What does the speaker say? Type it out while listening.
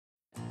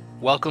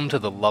Welcome to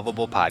the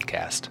Loveable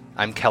podcast.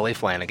 I'm Kelly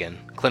Flanagan,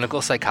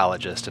 clinical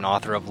psychologist and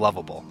author of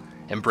Loveable,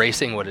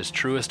 embracing what is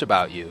truest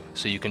about you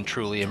so you can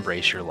truly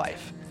embrace your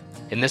life.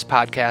 In this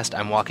podcast,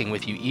 I'm walking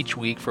with you each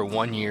week for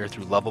 1 year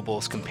through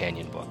Loveable's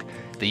companion book,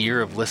 The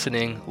Year of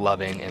Listening,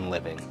 Loving, and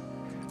Living.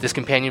 This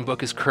companion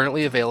book is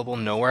currently available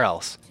nowhere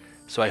else,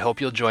 so I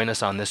hope you'll join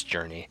us on this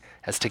journey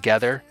as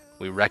together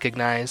we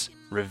recognize,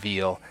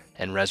 reveal,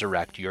 and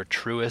resurrect your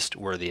truest,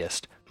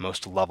 worthiest,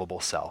 most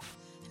lovable self.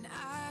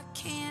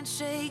 Can't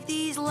shake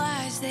these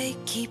lies, they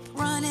keep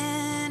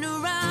running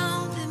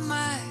around in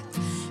my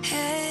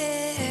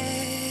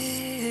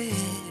head.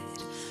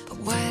 But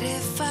what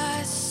if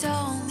I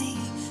saw me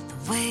the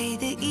way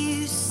that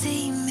you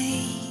see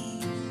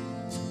me?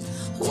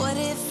 What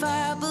if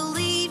I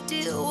believed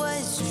it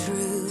was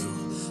true?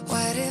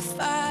 What if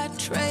I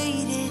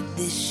traded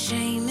this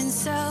shame and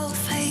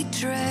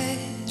self-hatred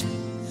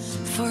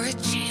for a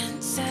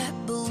chance at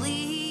believing?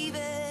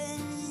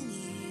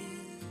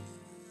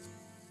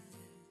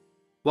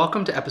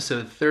 Welcome to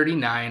episode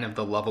 39 of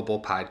the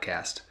Loveable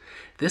podcast.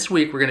 This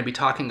week we're going to be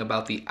talking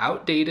about the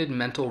outdated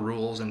mental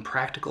rules and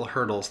practical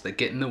hurdles that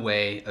get in the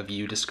way of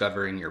you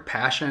discovering your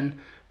passion,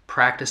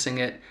 practicing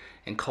it,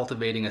 and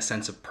cultivating a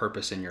sense of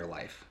purpose in your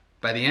life.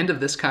 By the end of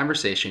this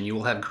conversation, you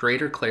will have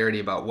greater clarity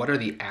about what are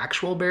the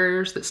actual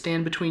barriers that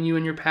stand between you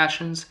and your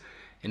passions,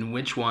 and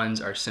which ones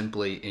are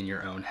simply in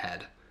your own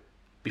head.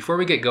 Before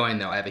we get going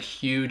though, I have a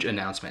huge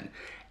announcement.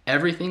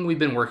 Everything we've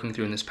been working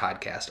through in this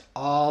podcast,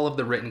 all of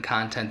the written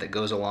content that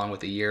goes along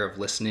with a year of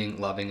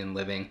listening, loving, and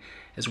living,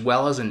 as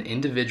well as an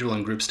individual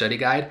and group study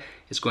guide,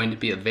 is going to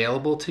be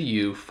available to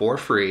you for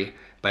free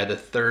by the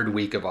third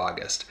week of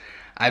August.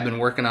 I've been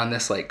working on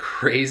this like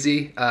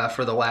crazy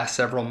for the last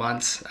several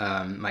months.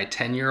 My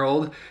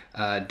 10-year-old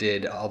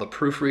did all the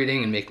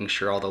proofreading and making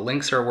sure all the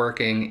links are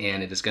working,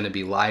 and it is going to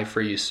be live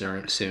for you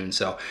soon.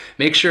 So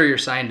make sure you're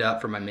signed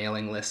up for my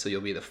mailing list so you'll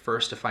be the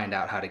first to find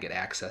out how to get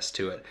access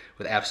to it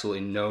with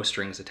absolutely no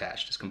strings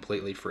attached. It's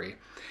completely free.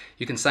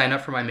 You can sign up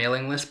for my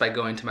mailing list by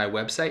going to my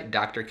website,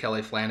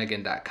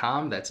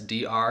 drkellyflanagan.com. That's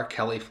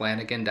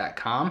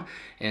drkellyflanagan.com,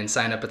 and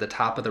sign up at the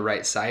top of the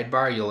right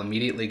sidebar. You'll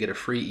immediately get a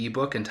free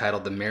ebook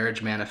entitled The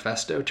Marriage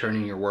Manifesto,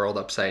 Turning Your World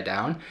Upside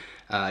Down.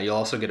 You'll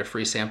also get a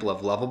free sample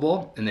of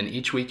Loveable, and then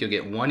each week you'll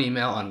get one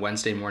email on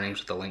Wednesday mornings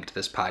with a link to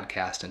this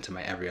podcast and to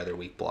my every other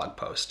week blog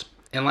post.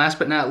 And last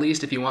but not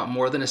least, if you want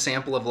more than a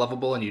sample of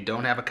Loveable and you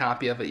don't have a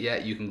copy of it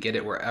yet, you can get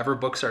it wherever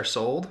books are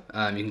sold.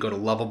 You can go to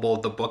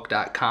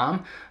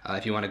loveablethebook.com.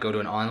 If you want to go to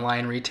an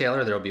online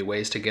retailer, there will be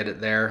ways to get it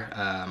there.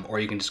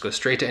 Or you can just go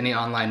straight to any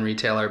online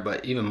retailer,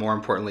 but even more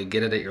importantly,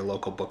 get it at your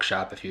local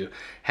bookshop. If you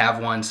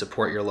have one,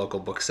 support your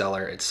local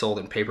bookseller. It's sold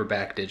in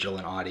paperback, digital,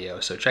 and audio,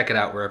 so check it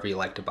out wherever you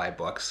like to buy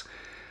books.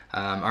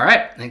 All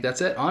right, I think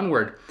that's it.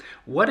 Onward.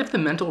 What if the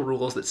mental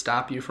rules that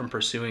stop you from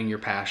pursuing your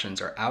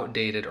passions are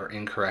outdated or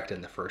incorrect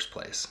in the first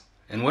place?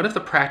 And what if the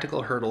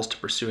practical hurdles to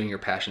pursuing your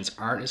passions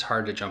aren't as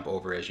hard to jump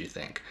over as you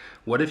think?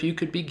 What if you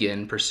could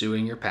begin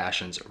pursuing your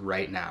passions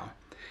right now?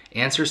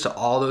 Answers to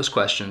all those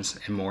questions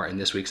and more in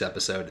this week's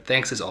episode.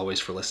 Thanks as always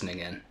for listening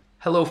in.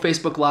 Hello,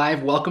 Facebook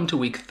Live. Welcome to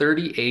week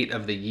 38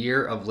 of the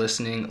Year of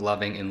Listening,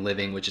 Loving, and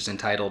Living, which is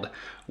entitled,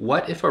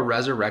 What If a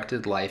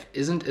Resurrected Life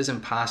Isn't as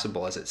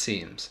Impossible as It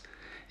Seems?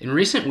 In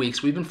recent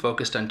weeks, we've been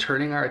focused on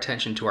turning our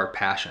attention to our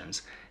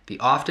passions, the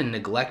often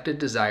neglected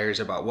desires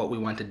about what we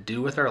want to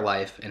do with our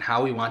life and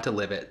how we want to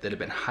live it that have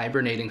been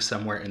hibernating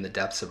somewhere in the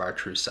depths of our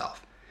true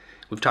self.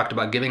 We've talked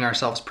about giving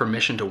ourselves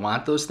permission to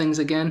want those things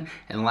again,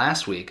 and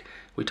last week,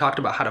 we talked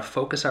about how to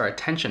focus our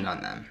attention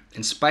on them,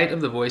 in spite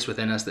of the voice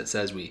within us that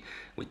says we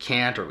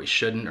can't or we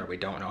shouldn't or we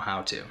don't know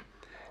how to.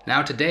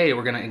 Now today,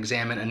 we're going to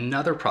examine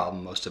another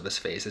problem most of us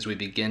face as we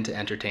begin to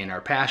entertain our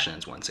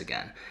passions once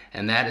again,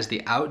 and that is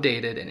the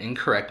outdated and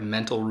incorrect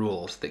mental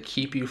rules that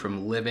keep you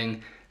from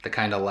living the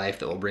kind of life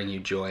that will bring you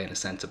joy and a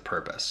sense of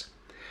purpose.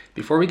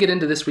 Before we get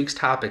into this week's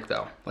topic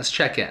though, let's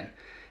check in.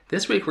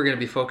 This week we're going to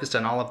be focused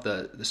on all of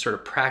the sort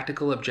of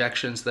practical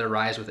objections that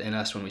arise within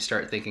us when we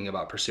start thinking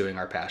about pursuing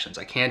our passions.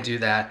 I can't do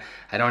that,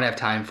 I don't have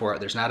time for it,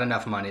 there's not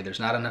enough money, there's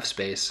not enough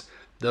space,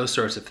 those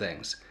sorts of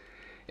things.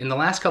 In the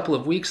last couple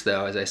of weeks,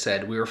 though, as I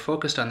said, we were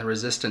focused on the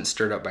resistance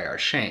stirred up by our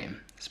shame.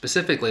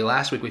 Specifically,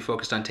 last week we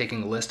focused on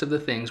taking a list of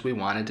the things we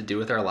wanted to do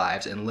with our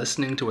lives and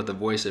listening to what the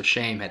voice of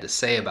shame had to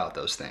say about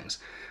those things,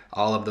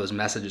 all of those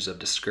messages of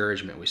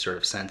discouragement we sort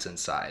of sense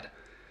inside.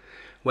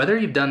 Whether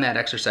you've done that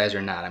exercise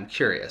or not, I'm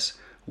curious,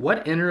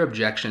 what inner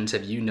objections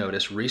have you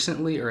noticed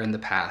recently or in the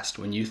past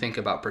when you think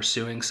about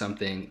pursuing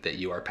something that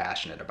you are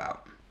passionate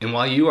about? And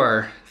while you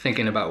are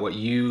thinking about what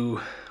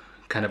you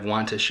kind of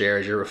want to share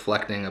as you're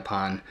reflecting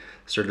upon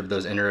sort of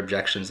those inner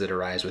objections that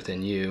arise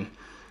within you.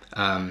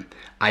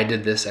 I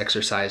did this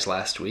exercise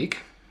last week,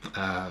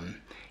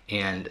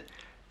 and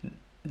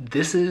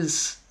this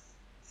is,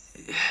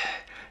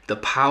 the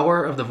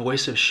power of the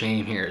voice of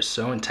shame here is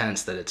so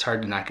intense that it's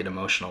hard to not get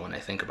emotional when I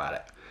think about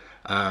it.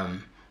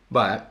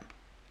 But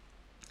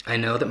I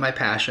know that my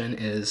passion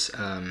is,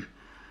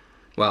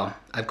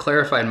 I've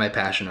clarified my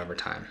passion over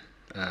time.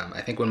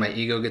 I think when my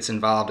ego gets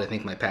involved, I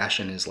think my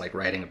passion is like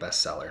writing a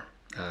bestseller.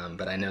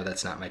 but I know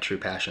that's not my true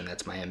passion.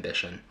 That's my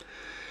ambition.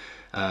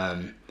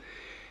 And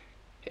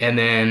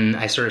then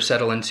I sort of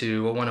settle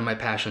into, well, one of my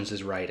passions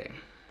is writing.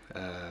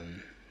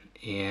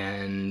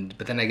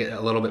 But then I get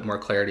a little bit more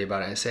clarity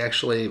about it. I say,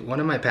 actually, one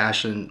of my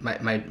passion,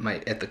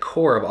 my at the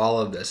core of all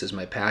of this is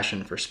my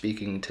passion for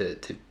speaking to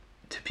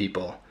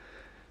people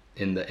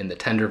in the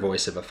tender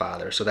voice of a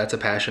father. So that's a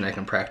passion I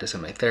can practice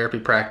in my therapy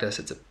practice.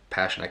 It's a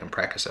passion I can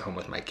practice at home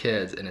with my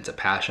kids, and it's a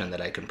passion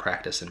that I can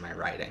practice in my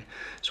writing.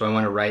 So I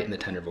want to write in the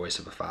tender voice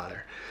of a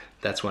father.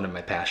 That's one of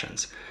my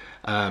passions.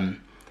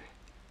 An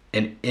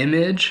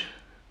image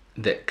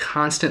that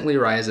constantly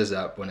rises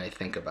up when I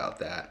think about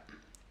that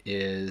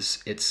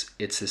is it's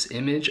this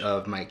image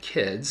of my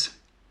kids,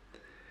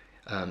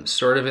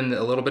 sort of a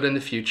little bit in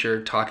the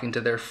future, talking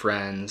to their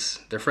friends.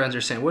 Their friends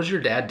are saying, "What does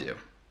your dad do?"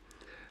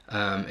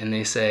 And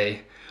they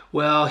say,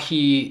 "Well,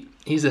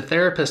 he's a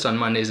therapist on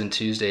Mondays and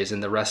Tuesdays,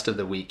 and the rest of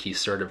the week he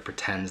sort of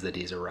pretends that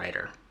he's a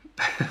writer."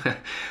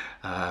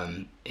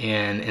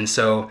 And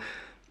so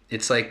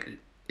it's like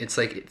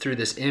through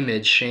this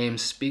image, shame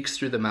speaks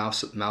through the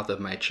mouth of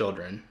my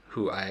children,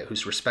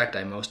 whose respect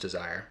I most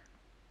desire,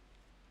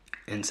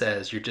 and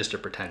says, "You're just a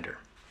pretender.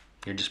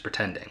 You're just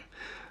pretending."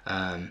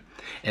 And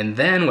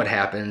then what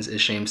happens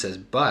is shame says,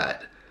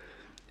 "But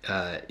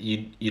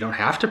you don't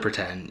have to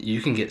pretend.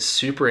 You can get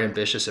super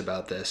ambitious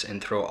about this and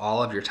throw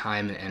all of your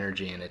time and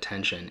energy and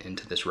attention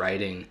into this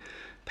writing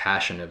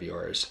passion of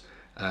yours."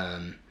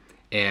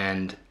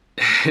 And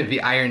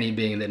the irony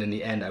being that in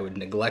the end I would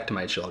neglect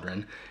my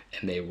children,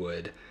 and they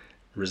would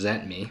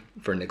resent me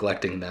for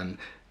neglecting them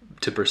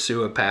to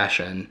pursue a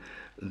passion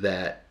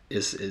that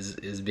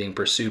is being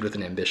pursued with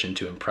an ambition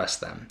to impress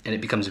them. And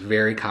it becomes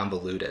very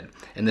convoluted.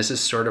 And this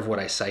is sort of what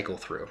I cycle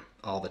through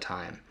all the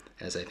time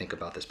as I think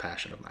about this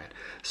passion of mine.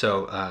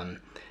 So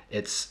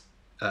it's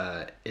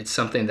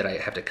something that I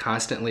have to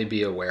constantly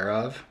be aware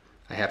of.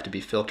 I have to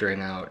be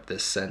filtering out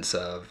this sense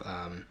of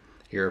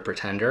you're a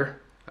pretender,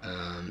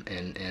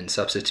 and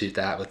substitute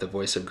that with the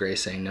voice of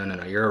grace saying, no,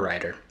 you're a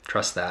writer.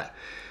 Trust that.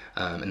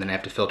 And then I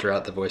have to filter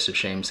out the voice of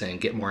shame saying,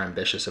 get more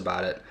ambitious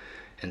about it,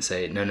 and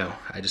say, no,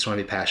 I just want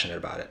to be passionate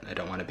about it. I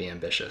don't want to be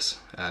ambitious.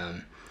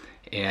 And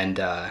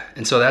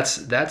so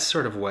that's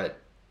sort of what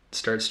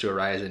starts to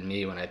arise in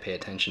me when I pay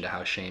attention to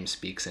how shame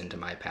speaks into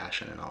my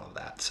passion and all of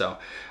that. So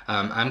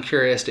I'm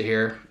curious to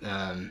hear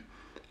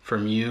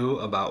from you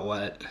about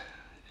what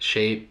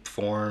shape,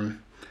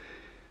 form,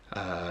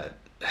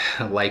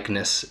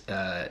 likeness,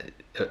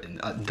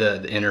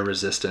 the inner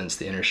resistance,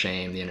 the inner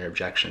shame, the inner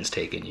objections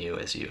take in you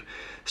as you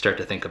start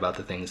to think about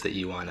the things that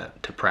you want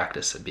to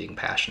practice being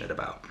passionate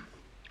about.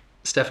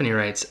 Stephanie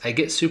writes, I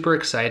get super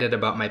excited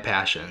about my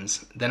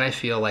passions, then I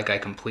feel like I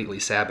completely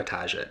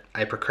sabotage it.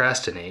 I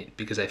procrastinate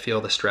because I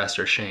feel the stress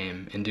or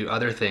shame and do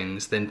other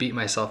things, then beat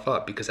myself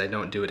up because I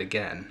don't do it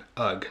again.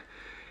 Ugh.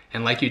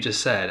 And like you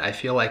just said, I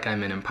feel like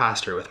I'm an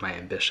imposter with my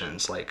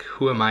ambitions. Like,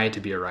 who am I to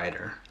be a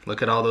writer?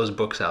 Look at all those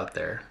books out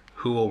there.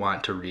 Who will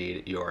want to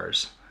read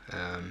yours?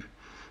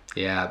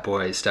 Yeah,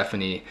 boy,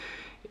 Stephanie,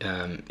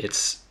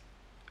 it's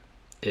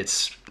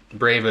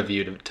brave of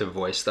you to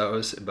voice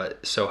those,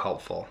 but so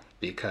helpful,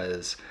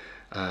 because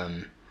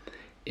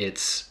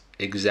it's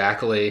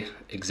exactly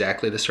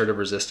the sort of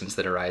resistance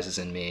that arises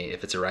in me.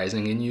 If it's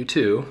arising in you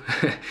too,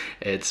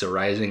 it's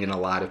arising in a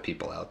lot of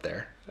people out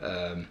there.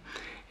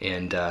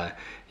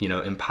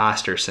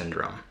 Imposter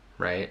syndrome,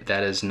 right?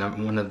 That is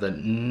one of the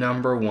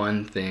number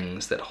one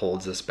things that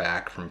holds us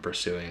back from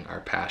pursuing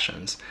our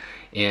passions.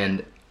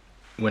 And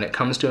when it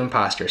comes to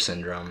imposter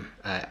syndrome,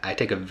 I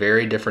take a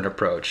very different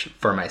approach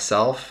for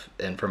myself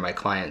and for my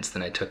clients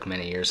than I took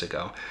many years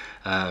ago.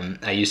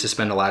 I used to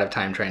spend a lot of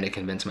time trying to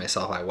convince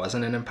myself I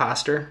wasn't an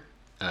imposter,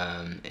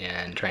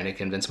 and trying to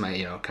convince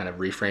my, kind of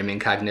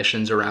reframing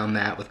cognitions around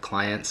that with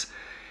clients.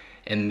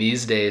 And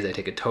these days I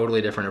take a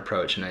totally different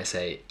approach and I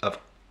say, of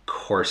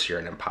course you're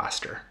an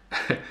imposter.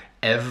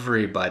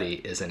 Everybody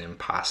is an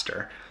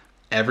imposter.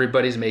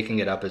 Everybody's making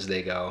it up as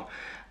they go.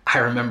 I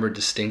remember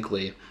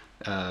distinctly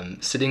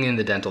sitting in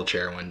the dental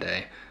chair one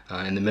day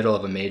in the middle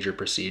of a major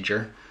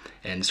procedure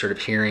and sort of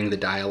hearing the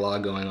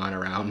dialogue going on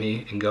around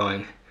me and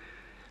going,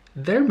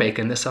 they're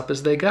making this up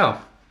as they go.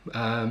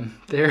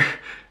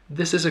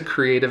 This is a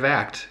creative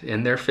act,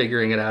 and they're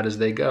figuring it out as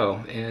they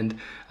go. And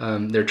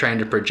they're trying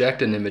to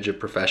project an image of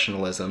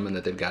professionalism and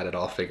that they've got it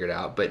all figured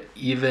out. But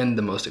even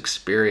the most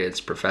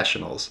experienced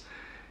professionals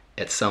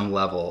at some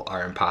level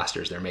are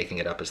imposters. They're making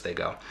it up as they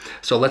go.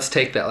 So let's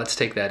take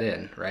that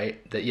in,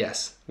 right? That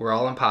yes, we're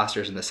all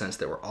imposters in the sense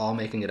that we're all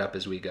making it up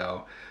as we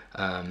go.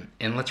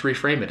 And let's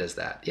reframe it as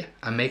that. Yeah,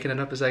 I'm making it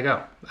up as I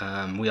go.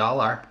 We all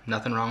are.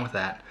 Nothing wrong with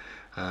that.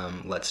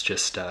 Let's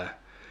just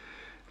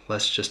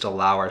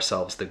allow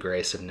ourselves the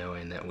grace of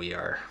knowing that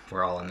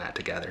we're all in that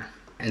together.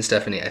 And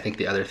Stephanie, I think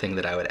the other thing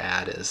that I would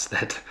add is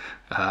that,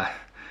 I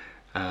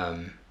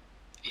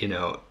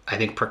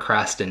think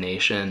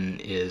procrastination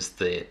is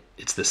the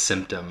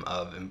symptom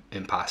of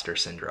imposter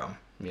syndrome.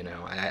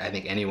 I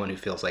think anyone who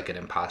feels like an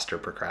imposter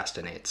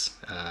procrastinates,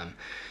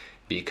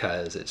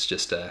 because it's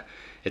just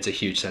it's a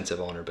huge sense of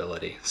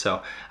vulnerability.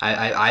 So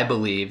I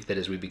believe that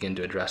as we begin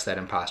to address that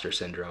imposter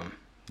syndrome,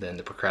 then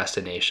the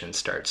procrastination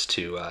starts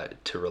to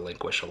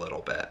relinquish a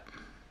little bit.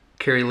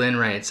 Carrie Lynn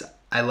writes,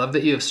 I love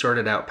that you have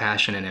sorted out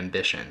passion and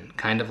ambition,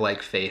 kind of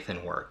like faith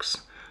and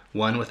works.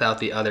 One without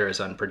the other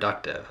is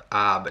unproductive.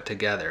 But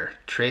together,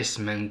 tres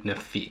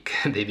magnifique.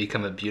 They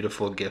become a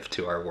beautiful gift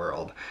to our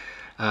world.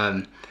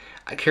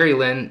 Carrie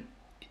Lynn,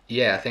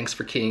 yeah, thanks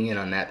for keying in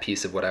on that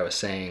piece of what I was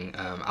saying.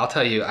 I'll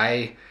tell you,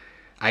 I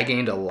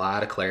gained a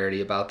lot of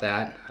clarity about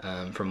that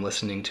from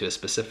listening to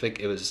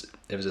it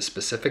was a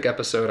specific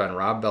episode on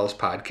Rob Bell's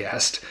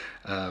podcast,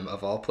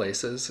 of all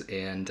places,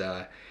 and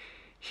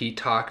he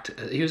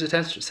was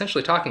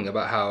essentially talking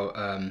about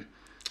how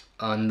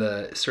on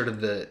the sort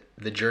of the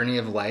journey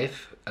of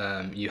life,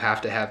 you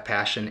have to have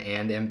passion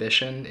and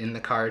ambition in the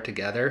car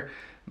together,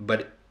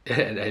 but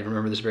and I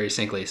remember this very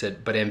succinctly. He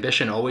said, but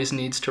ambition always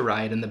needs to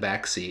ride in the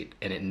back seat,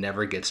 and it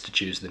never gets to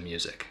choose the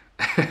music.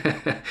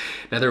 In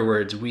other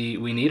words, we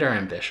need our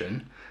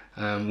ambition.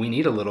 We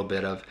need a little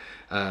bit of,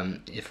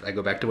 if I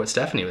go back to what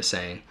Stephanie was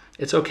saying,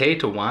 it's okay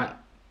to want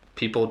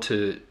people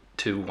to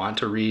want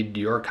to read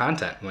your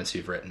content once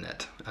you've written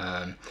it.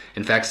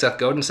 In fact, Seth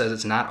Godin says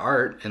it's not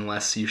art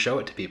unless you show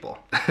it to people,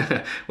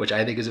 which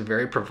I think is a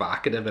very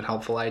provocative and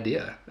helpful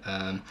idea,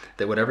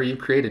 that whatever you've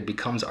created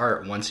becomes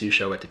art once you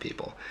show it to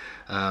people.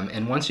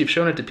 And once you've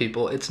shown it to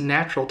people, it's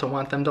natural to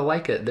want them to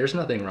like it. There's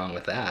nothing wrong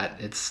with that.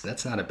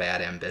 That's not a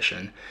bad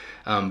ambition.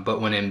 But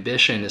when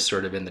ambition is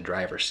sort of in the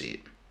driver's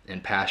seat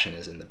and passion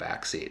is in the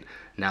back seat,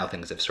 now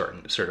things have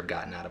sort of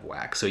gotten out of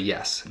whack. So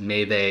yes,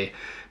 may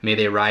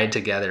they ride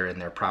together in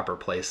their proper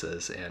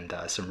places, and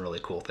some really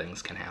cool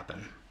things can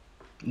happen.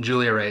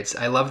 Julia writes,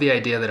 I love the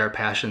idea that our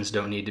passions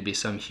don't need to be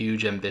some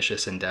huge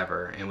ambitious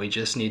endeavor, and we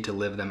just need to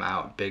live them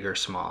out, big or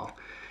small.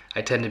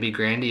 I tend to be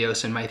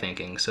grandiose in my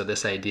thinking, so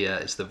this idea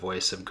is the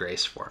voice of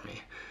grace for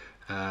me.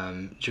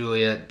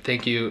 Julia,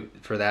 thank you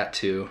for that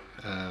too.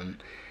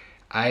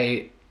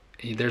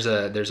 There's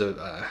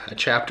a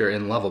chapter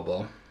in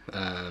Loveable,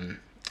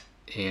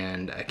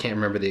 and I can't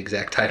remember the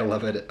exact title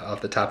of it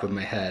off the top of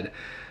my head,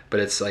 but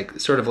it's like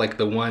sort of like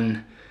the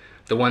one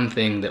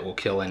thing that will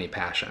kill any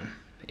passion,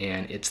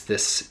 and it's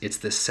this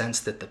sense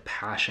that the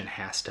passion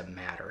has to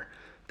matter,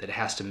 that it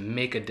has to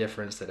make a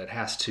difference, that it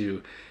has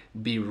to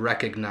be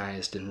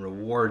recognized and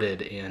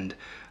rewarded, and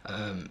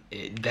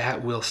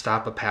that will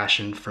stop a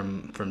passion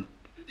from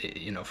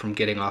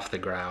getting off the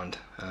ground.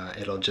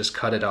 It'll just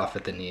cut it off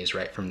at the knees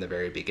right from the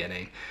very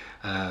beginning.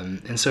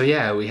 And so,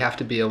 yeah, we have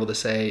to be able to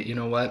say, you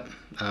know what,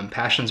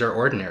 passions are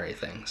ordinary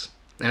things.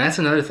 And that's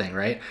another thing,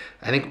 right?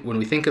 I think when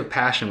we think of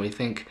passion, we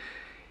think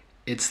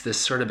it's this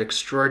sort of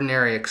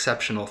extraordinary,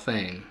 exceptional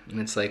thing. And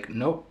it's like,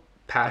 nope,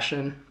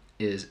 passion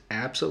is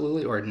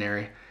absolutely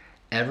ordinary.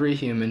 Every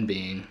human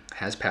being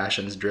has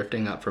passions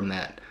drifting up from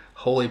that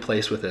holy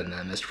place within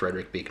them, as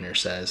Frederick Buechner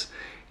says.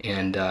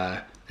 And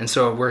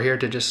so we're here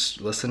to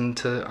just listen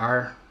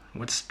to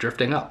what's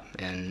drifting up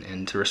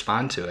and to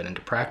respond to it and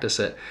to practice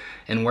it.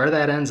 And where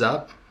that ends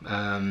up,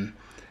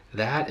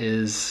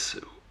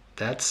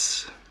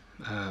 that's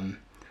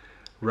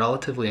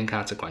relatively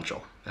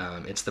inconsequential.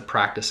 It's the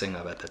practicing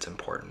of it that's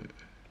important.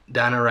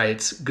 Donna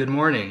writes, good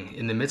morning.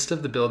 In the midst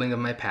of the building of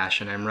my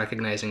passion, I'm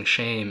recognizing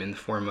shame in the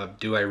form of,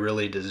 do I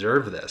really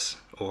deserve this?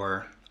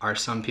 Or are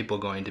some people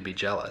going to be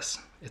jealous?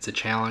 It's a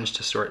challenge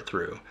to sort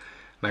through.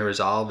 My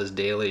resolve is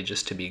daily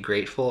just to be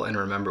grateful and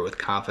remember with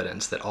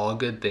confidence that all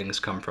good things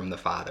come from the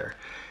Father.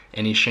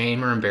 Any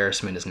shame or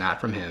embarrassment is not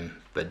from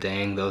Him, but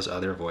dang those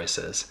other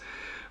voices.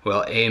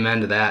 Well, amen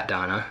to that,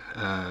 Donna.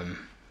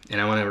 And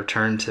I want to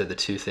return to the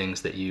two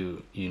things that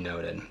you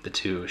noted, the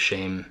two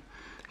shame,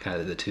 kind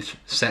of the two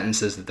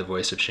sentences that the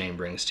voice of shame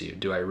brings to you.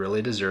 Do I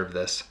really deserve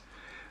this?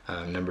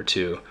 Number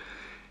two,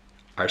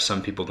 are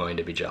some people going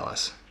to be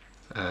jealous?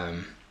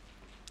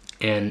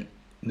 And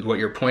what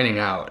you're pointing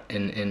out,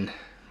 and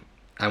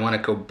I want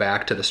to go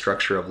back to the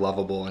structure of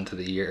Loveable and to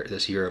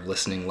this year of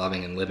listening,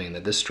 loving, and living,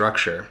 that this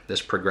structure,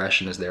 this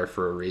progression is there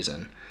for a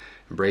reason.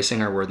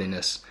 Embracing our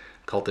worthiness,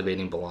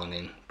 cultivating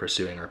belonging,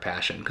 pursuing our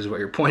passion. Because what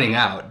you're pointing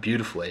out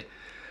beautifully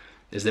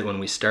is that when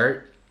we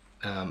start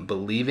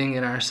believing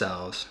in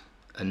ourselves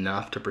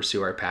enough to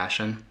pursue our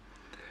passion,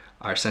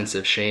 our sense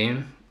of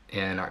shame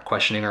and our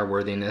questioning our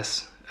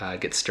worthiness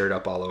gets stirred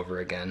up all over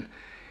again,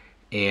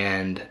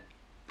 and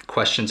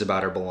questions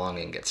about our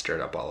belonging get stirred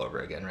up all over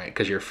again, right?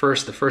 Because the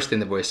first thing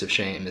the voice of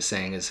shame is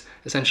saying is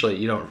essentially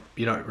you're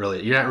not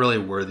really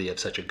worthy of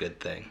such a good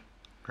thing,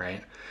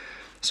 right?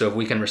 So if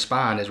we can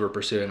respond as we're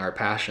pursuing our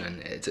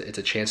passion, it's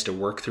a chance to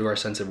work through our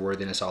sense of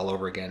worthiness all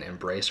over again,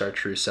 embrace our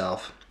true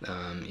self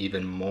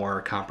even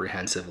more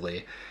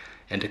comprehensively,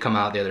 and to come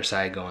out the other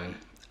side going,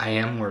 I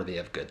am worthy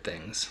of good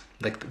things.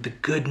 Like the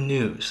good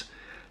news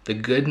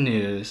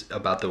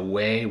about the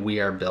way we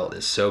are built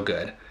is so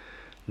good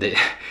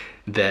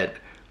that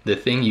the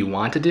thing you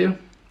want to do,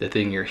 the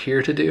thing you're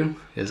here to do,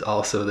 is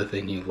also the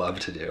thing you love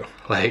to do.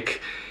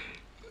 Like,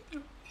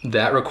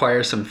 that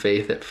requires some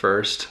faith at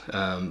first,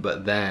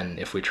 but then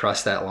if we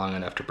trust that long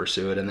enough to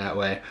pursue it in that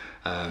way,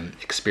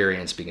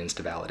 experience begins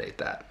to validate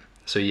that.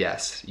 So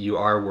yes, you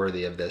are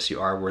worthy of this.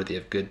 You are worthy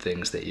of good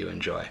things that you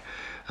enjoy.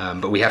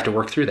 But we have to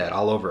work through that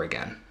all over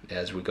again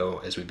as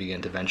we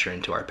begin to venture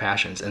into our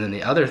passions. And then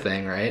the other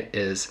thing, right,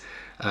 is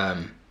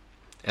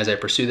as I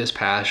pursue this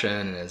passion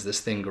and as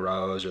this thing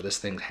grows or this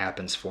thing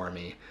happens for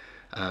me,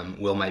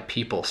 will my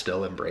people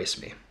still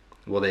embrace me?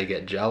 Will they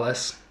get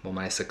jealous? Will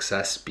my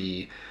success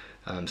be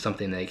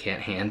something they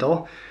can't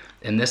handle?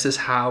 And this is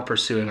how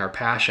pursuing our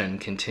passion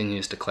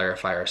continues to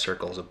clarify our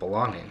circles of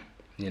belonging.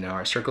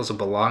 Our circles of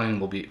belonging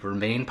will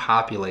remain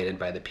populated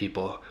by the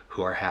people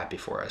who are happy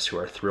for us, who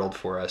are thrilled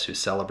for us, who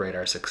celebrate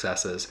our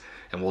successes,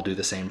 and we'll do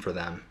the same for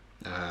them.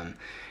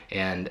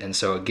 And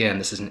so again,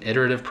 this is an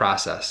iterative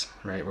process,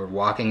 right? We're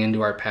walking into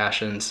our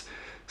passions,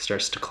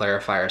 starts to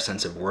clarify our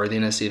sense of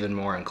worthiness even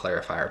more and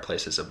clarify our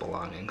places of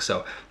belonging.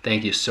 So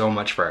thank you so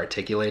much for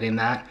articulating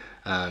that,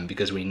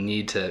 because we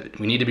need to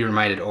be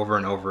reminded over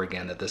and over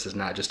again that this is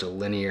not just a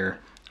linear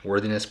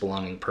worthiness,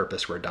 belonging,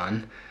 purpose, we're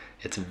done.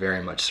 It's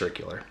very much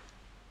circular.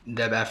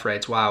 Deb F.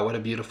 writes, wow, what a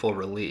beautiful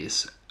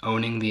release.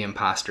 Owning the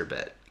imposter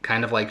bit.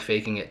 Kind of like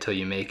faking it till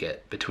you make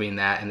it. Between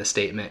that and the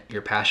statement,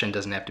 your passion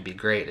doesn't have to be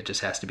great, it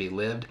just has to be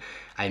lived,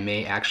 I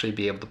may actually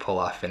be able to pull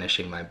off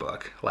finishing my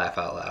book. Laugh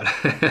out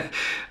loud.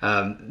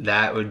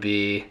 That would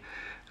be,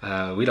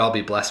 we'd all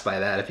be blessed by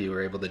that if you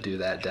were able to do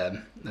that,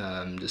 Deb.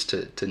 Just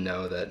to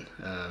know that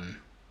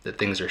that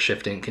things are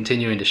shifting,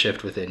 continuing to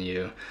shift within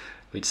you.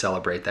 We'd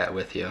celebrate that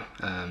with you.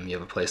 You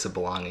have a place of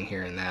belonging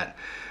here in that.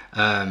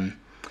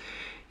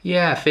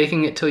 Yeah,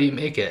 faking it till you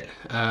make it.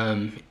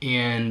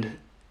 And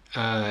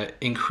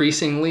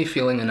increasingly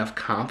feeling enough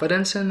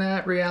confidence in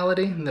that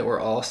reality that we're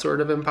all sort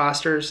of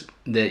imposters,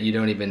 that you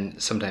don't even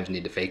sometimes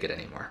need to fake it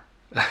anymore.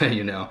 That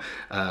you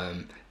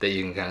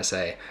can kind of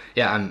say,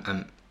 yeah,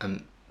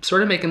 I'm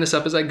sort of making this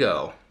up as I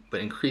go, but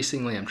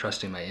increasingly I'm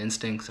trusting my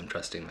instincts, I'm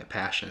trusting my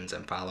passions,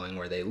 I'm following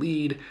where they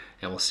lead,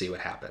 and we'll see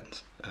what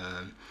happens.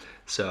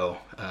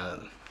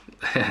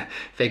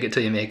 Fake it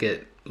till you make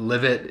it.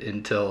 Live it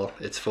until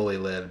it's fully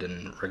lived,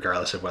 and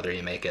regardless of whether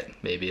you make it,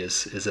 maybe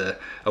is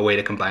a way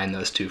to combine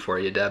those two for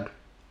you, Deb.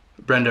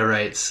 Brenda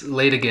writes,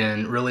 late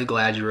again, really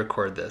glad you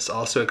record this.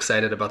 Also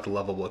excited about the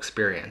Loveable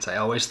experience. I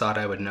always thought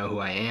I would know who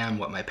I am,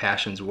 what my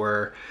passions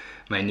were,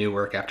 my new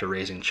work after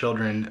raising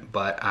children,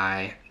 but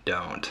I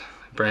don't.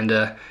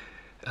 Brenda,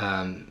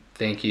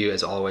 thank you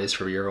as always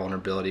for your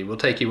vulnerability. We'll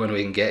take you when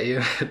we can get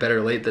you.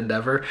 Better late than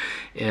never.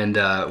 And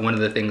one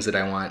of the things that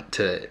I want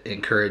to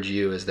encourage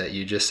you is that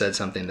you just said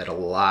something that a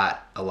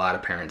lot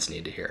of parents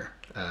need to hear.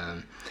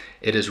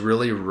 It is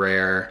really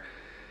rare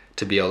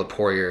to be able to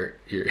pour your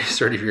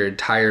sort of your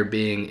entire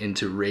being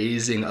into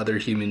raising other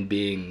human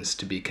beings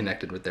to be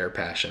connected with their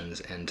passions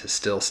and to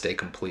still stay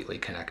completely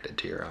connected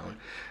to your own.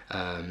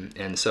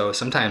 And so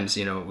sometimes,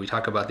 we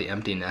talk about the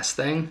empty nest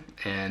thing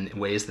and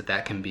ways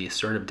that can be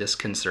sort of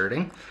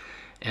disconcerting.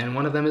 And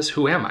one of them is,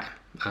 who am I?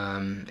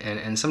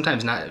 And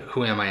sometimes not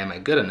who am I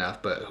good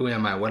enough, but who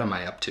am I, what am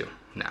I up to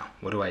now?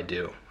 What do I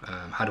do?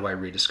 How do I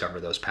rediscover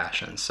those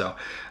passions? So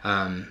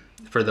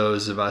for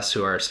those of us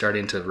who are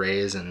starting to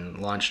raise and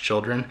launch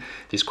children,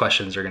 these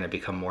questions are going to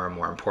become more and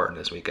more important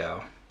as we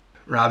go.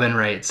 Robin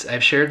writes,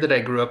 I've shared that I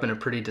grew up in a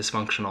pretty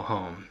dysfunctional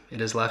home.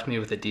 It has left me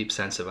with a deep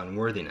sense of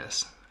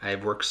unworthiness. I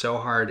have worked so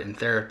hard in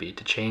therapy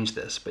to change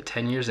this, but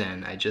 10 years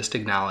in, I just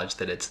acknowledge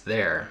that it's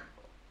there.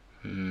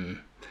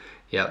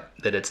 Yep,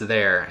 that it's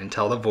there, and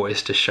tell the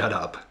voice to shut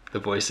up. The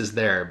voice is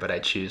there, but I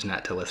choose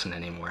not to listen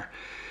anymore.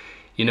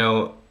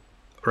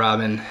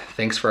 Robin,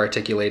 thanks for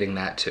articulating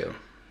that too.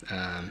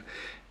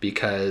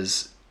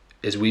 Because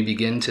as we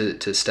begin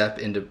to step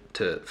into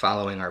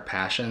following our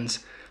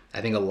passions,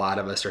 I think a lot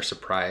of us are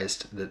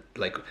surprised that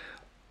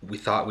we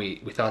thought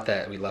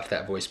that we left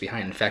that voice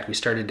behind. In fact, we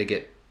started to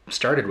get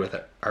started with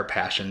our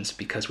passions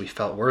because we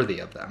felt worthy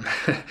of them.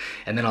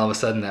 And then all of a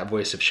sudden that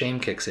voice of shame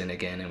kicks in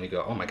again and we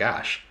go, oh my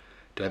gosh,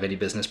 do I have any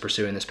business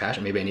pursuing this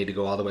passion? Maybe I need to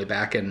go all the way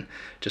back and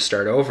just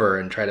start over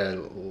and try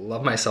to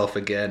love myself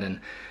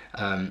again.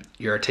 And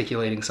you're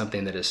articulating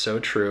something that is so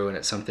true, and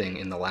it's something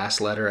in the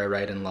last letter I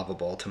write in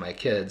Loveable to my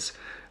kids.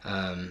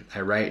 I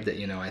write that,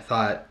 I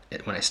thought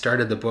when I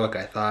started the book,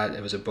 I thought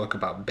it was a book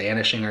about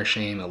banishing our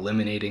shame,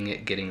 eliminating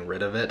it, getting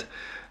rid of it.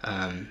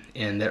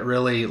 And that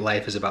really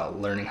life is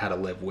about learning how to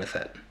live with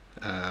it.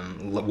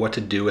 What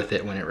to do with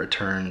it when it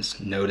returns,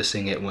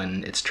 noticing it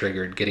when it's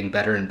triggered, getting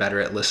better and better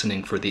at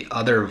listening for the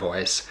other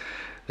voice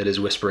that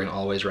is whispering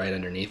always right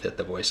underneath it,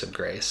 the voice of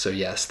grace. So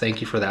yes, thank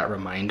you for that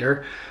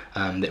reminder,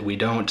 that we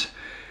don't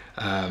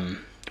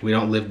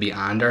live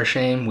beyond our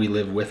shame, we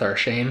live with our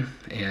shame,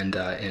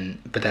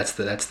 but that's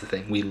the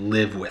thing, we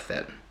live with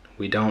it.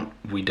 We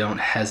don't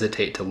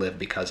hesitate to live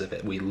because of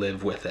it. We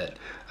live with it,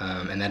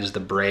 and that is the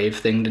brave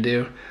thing to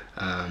do,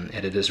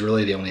 and it is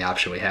really the only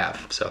option we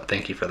have. So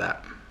thank you for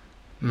that.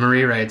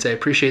 Marie writes, I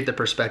appreciate the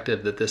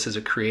perspective that this is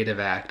a creative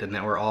act and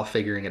that we're all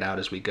figuring it out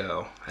as we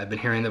go. I've been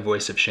hearing the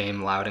voice of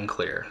shame loud and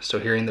clear, so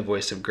hearing the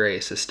voice of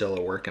grace is still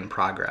a work in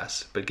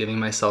progress, but giving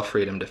myself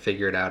freedom to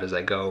figure it out as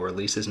I go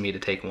releases me to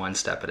take one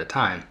step at a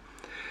time.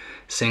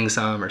 sing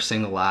some or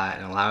sing a lot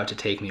and allow it to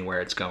take me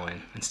where it's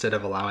going, instead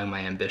of allowing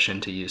my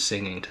ambition to use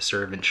singing to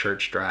serve in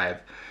church allowing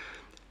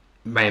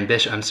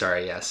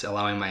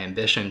my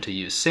ambition to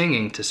use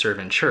singing to serve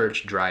in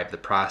church drive the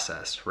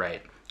process,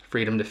 right?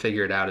 Freedom to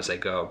figure it out as I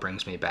go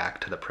brings me back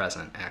to the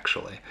present,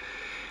 actually.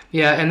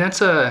 Yeah, and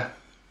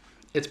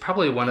it's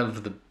probably one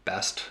of the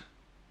best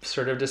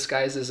sort of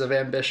disguises of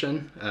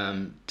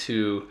ambition,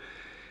 to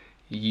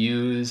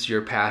use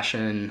your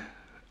passion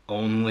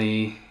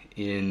only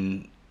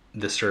in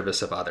the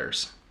service of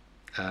others.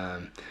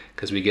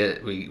 Because we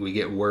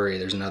get worried.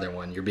 There's another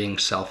one. You're being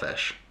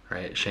selfish,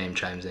 right? Shame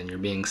chimes in. You're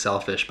being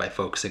selfish by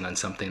focusing on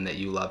something that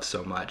you love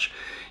so much.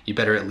 You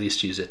better at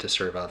least use it to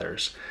serve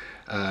others.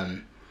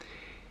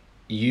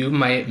 You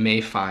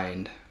may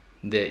find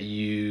that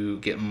you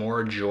get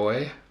more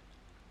joy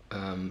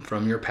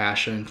from your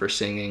passion for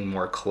singing,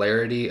 more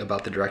clarity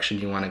about the direction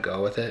you want to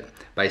go with it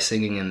by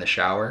singing in the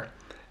shower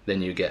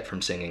than you get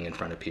from singing in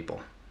front of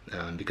people.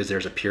 Because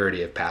there's a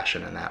purity of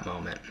passion in that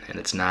moment, and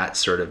it's not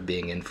sort of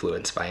being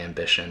influenced by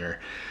ambition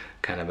or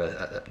kind of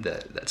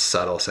that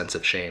subtle sense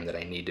of shame that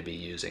I need to be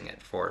using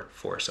it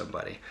for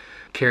somebody.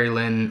 Carrie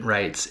Lynn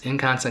writes,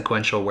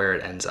 inconsequential where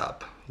it ends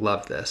up.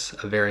 Love this.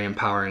 A very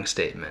empowering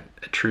statement,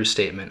 a true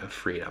statement of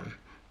freedom.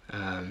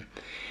 I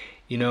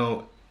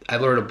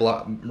wrote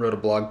a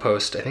blog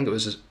post, I think it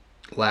was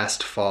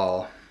last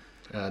fall.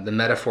 The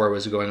metaphor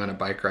was going on a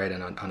bike ride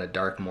on a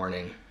dark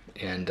morning.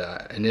 And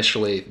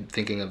initially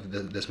thinking of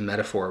this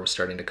metaphor was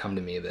starting to come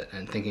to me,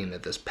 and thinking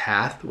that this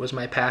path was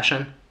my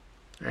passion,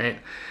 right?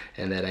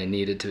 And that I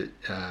needed to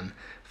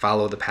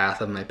follow the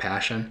path of my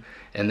passion.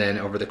 And then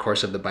over the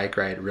course of the bike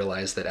ride,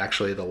 realized that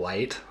actually the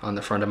light on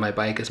the front of my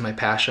bike is my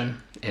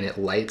passion, and it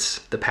lights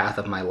the path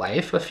of my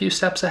life a few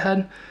steps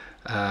ahead,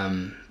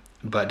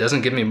 but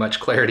doesn't give me much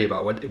clarity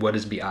about what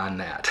is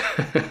beyond that.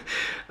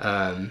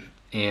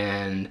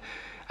 And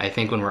I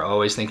think when we're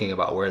always thinking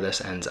about where this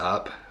ends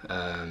up,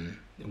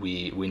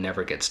 we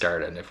never get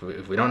started. If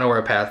we don't know where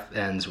a path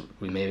ends,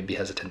 we may be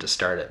hesitant to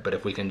start it. But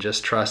if we can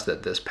just trust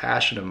that this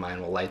passion of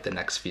mine will light the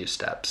next few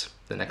steps,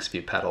 the next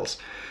few petals,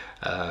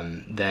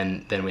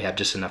 then we have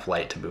just enough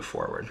light to move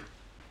forward.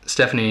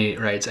 Stephanie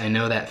writes, I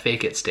know that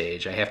fake it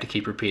stage. I have to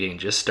keep repeating,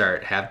 just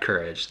start, have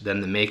courage.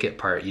 Then the make it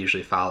part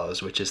usually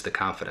follows, which is the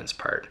confidence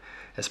part,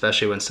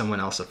 especially when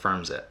someone else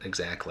affirms it.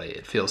 Exactly.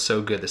 It feels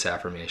so good, this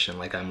affirmation,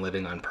 like I'm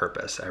living on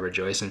purpose. I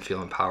rejoice and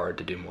feel empowered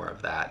to do more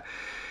of that.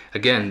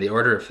 Again, the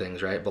order of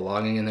things, right?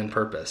 Belonging and then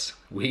purpose.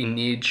 We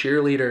need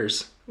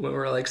cheerleaders when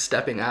we're like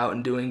stepping out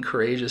and doing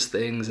courageous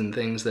things, and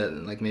things that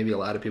like maybe a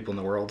lot of people in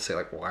the world say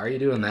like, why are you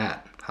doing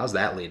that? How's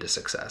that lead to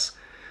success?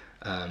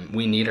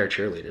 We need our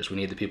cheerleaders. We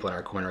need the people in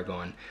our corner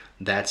going,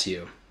 that's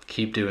you.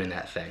 Keep doing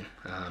that thing.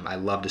 I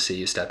love to see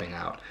you stepping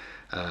out.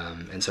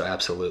 And so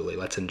absolutely,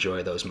 let's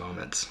enjoy those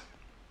moments.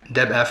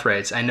 Deb F.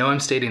 writes, I know I'm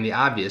stating the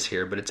obvious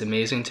here, but it's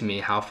amazing to me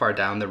how far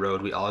down the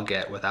road we all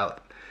get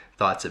without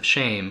thoughts of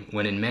shame,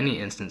 when in many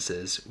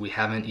instances we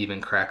haven't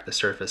even cracked the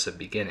surface of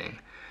beginning.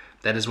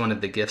 That is one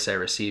of the gifts I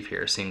receive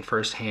here, seeing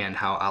firsthand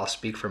how I'll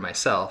speak for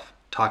myself,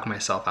 talk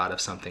myself out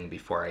of something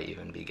before I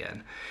even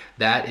begin.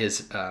 That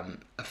is a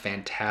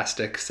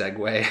fantastic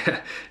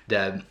segue,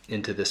 Deb,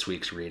 into this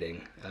week's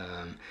reading.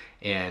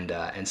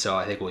 And so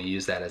I think we'll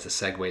use that as a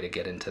segue to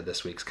get into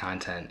this week's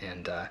content,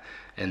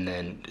 and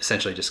then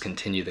essentially just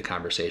continue the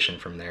conversation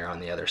from there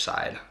on the other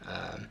side.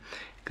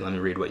 Let me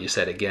read what you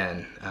said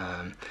again.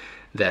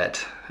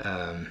 That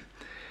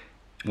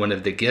one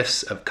of the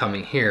gifts of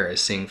coming here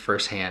is seeing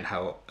firsthand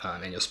how,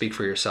 and you'll speak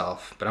for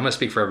yourself, but I'm going to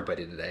speak for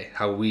everybody today,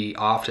 how we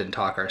often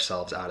talk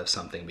ourselves out of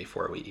something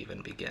before we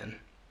even begin.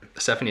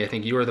 Stephanie, I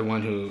think you are the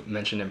one who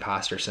mentioned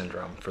imposter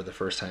syndrome for the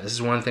first time. This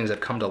is one of the things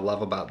I've come to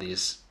love about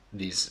these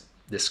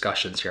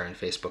discussions here on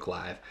Facebook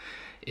Live,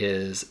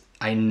 is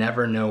I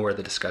never know where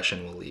the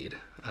discussion will lead.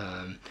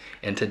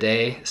 And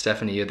today,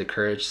 Stephanie, you had the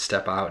courage to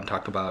step out and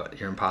talk about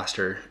your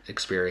imposter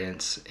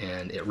experience,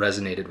 and it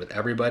resonated with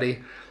everybody,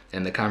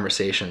 and the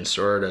conversation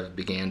sort of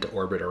began to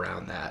orbit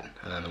around that.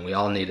 And we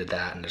all needed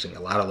that, and there's going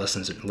to be a lot of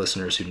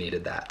listeners who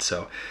needed that.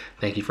 So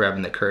thank you for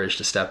having the courage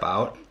to step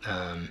out.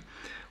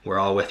 We're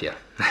all with you.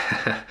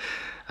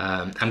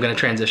 I'm going to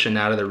transition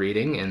now to the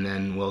reading, and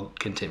then we'll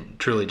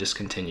truly just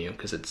continue,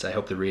 because I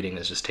hope the reading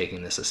is just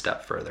taking this a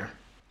step further.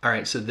 All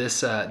right, so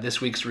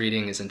this week's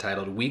reading is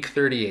entitled Week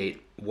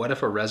 38, What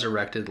If a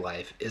Resurrected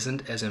Life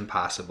Isn't as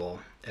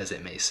Impossible as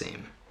It May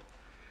Seem?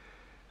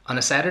 On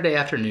a Saturday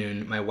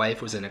afternoon, my wife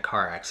was in a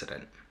car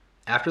accident.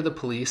 After the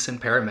police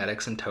and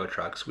paramedics and tow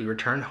trucks, we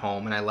returned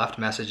home, and I left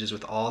messages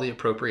with all the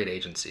appropriate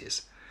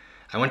agencies.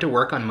 I went to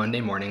work on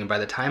Monday morning, and by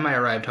the time I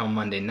arrived home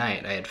Monday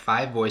night, I had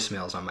 5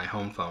 voicemails on my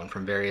home phone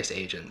from various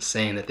agents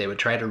saying that they would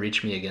try to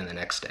reach me again the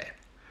next day.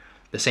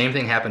 The same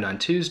thing happened on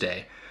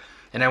Tuesday,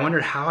 and I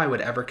wondered how I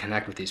would ever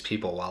connect with these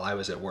people while I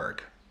was at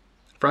work.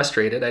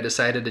 Frustrated, I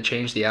decided to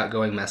change the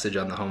outgoing message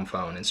on the home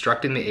phone,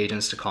 instructing the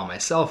agents to call my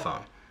cell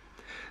phone.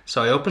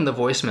 So I opened the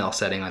voicemail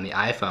setting on the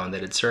iPhone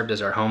that had served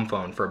as our home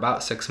phone for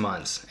about 6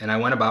 months, and I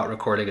went about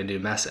recording a new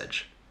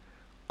message.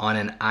 On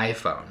an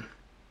iPhone.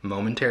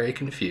 Momentary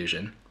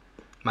confusion.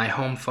 My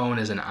home phone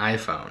is an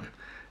iPhone.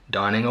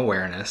 dawning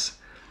awareness.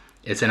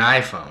 It's an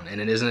iPhone, and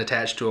it isn't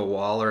attached to a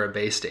wall or a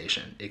base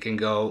station. It can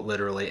go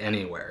literally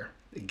anywhere.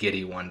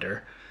 Giddy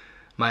wonder.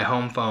 My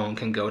home phone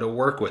can go to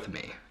work with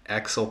me.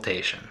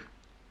 Exultation.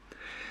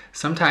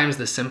 Sometimes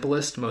the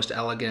simplest, most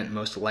elegant,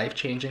 most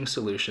life-changing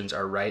solutions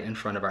are right in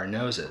front of our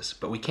noses,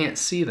 but we can't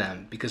see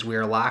them because we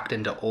are locked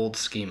into old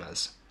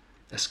schemas.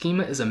 A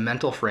schema is a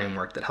mental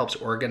framework that helps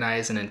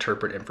organize and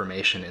interpret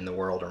information in the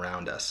world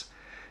around us.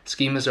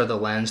 Schemas are the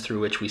lens through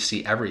which we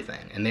see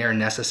everything, and they are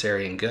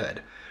necessary and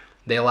good.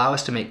 They allow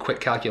us to make quick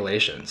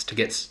calculations, to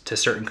get to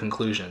certain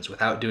conclusions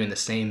without doing the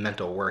same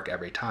mental work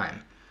every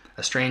time.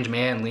 A strange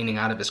man leaning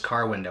out of his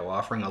car window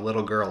offering a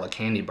little girl a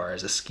candy bar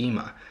is a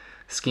schema.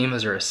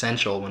 Schemas are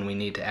essential when we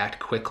need to act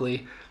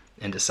quickly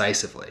and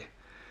decisively.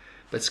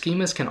 But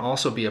schemas can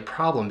also be a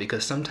problem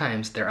because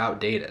sometimes they're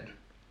outdated.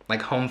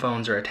 Like home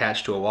phones are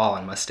attached to a wall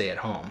and must stay at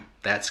home.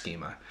 That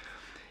schema.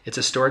 It's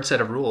a stored set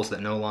of rules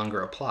that no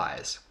longer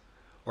applies.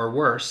 Or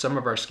worse, some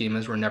of our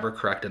schemas were never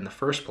correct in the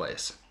first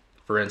place.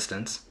 For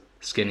instance,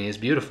 skinny is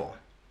beautiful.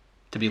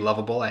 To be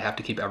lovable, I have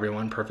to keep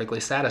everyone perfectly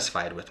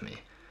satisfied with me.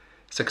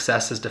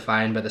 Success is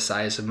defined by the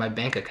size of my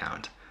bank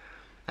account.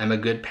 I'm a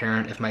good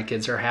parent if my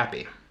kids are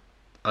happy.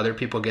 Other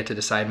people get to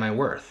decide my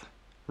worth.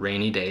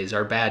 Rainy days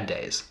are bad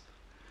days.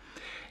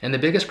 And the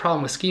biggest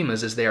problem with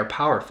schemas is they are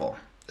powerful.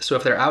 So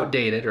if they're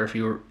outdated or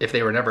if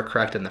they were never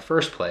correct in the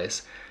first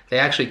place, they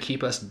actually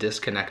keep us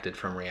disconnected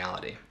from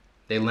reality.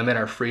 They limit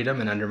our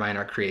freedom and undermine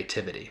our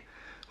creativity.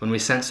 When we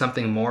sense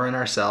something more in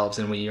ourselves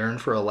and we yearn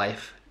for a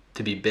life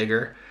to be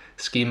bigger,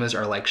 schemas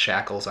are like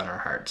shackles on our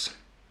hearts.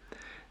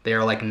 They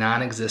are like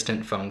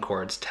non-existent phone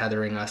cords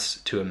tethering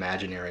us to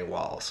imaginary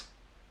walls.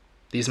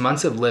 These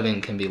months of living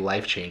can be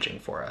life-changing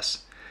for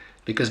us,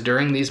 because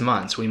during these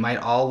months we might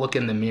all look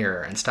in the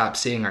mirror and stop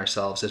seeing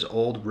ourselves as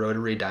old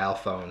rotary dial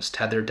phones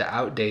tethered to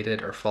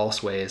outdated or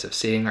false ways of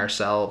seeing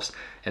ourselves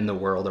and the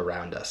world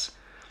around us.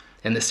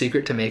 And the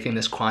secret to making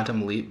this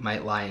quantum leap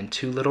might lie in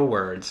two little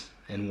words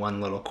and one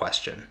little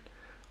question.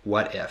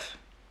 What if?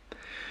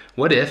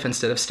 What if,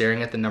 instead of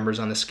staring at the numbers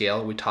on the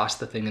scale, we tossed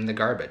the thing in the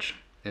garbage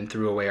and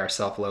threw away our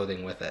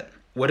self-loathing with it?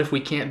 What if we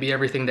can't be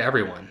everything to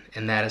everyone,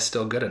 and that is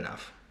still good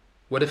enough?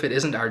 What if it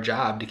isn't our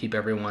job to keep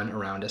everyone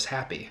around us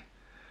happy?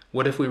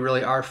 What if we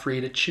really are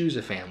free to choose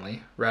a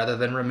family, rather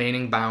than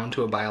remaining bound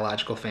to a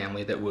biological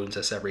family that wounds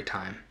us every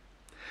time?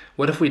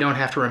 What if we don't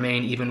have to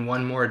remain even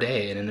one more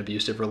day in an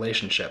abusive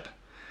relationship?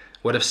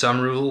 What if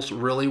some rules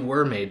really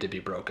were made to be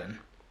broken?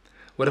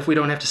 What if we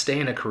don't have to stay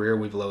in a career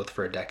we've loathed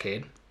for a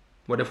decade?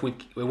 What if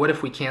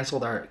we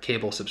canceled our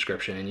cable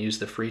subscription and used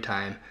the free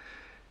time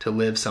to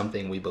live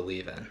something we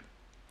believe in?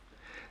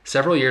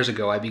 Several years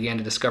ago, I began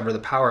to discover the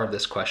power of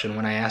this question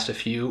when I asked a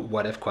few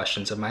what-if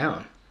questions of my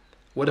own.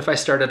 What if I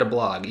started a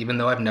blog, even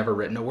though I've never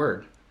written a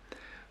word?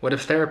 What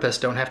if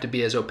therapists don't have to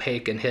be as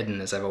opaque and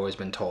hidden as I've always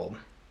been told?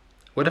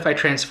 What if I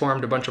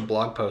transformed a bunch of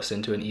blog posts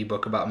into an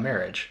ebook about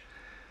marriage?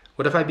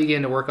 What if I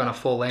began to work on a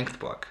full-length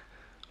book?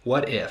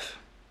 What if?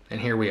 And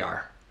here we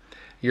are.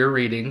 You're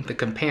reading the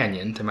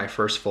companion to my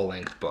first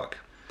full-length book.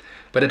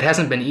 But it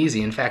hasn't been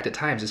easy. In fact, at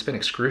times it's been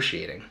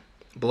excruciating.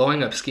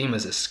 Blowing up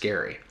schemas is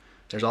scary.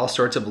 There's all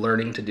sorts of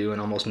learning to do and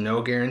almost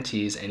no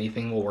guarantees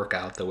anything will work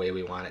out the way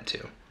we want it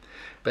to.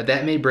 But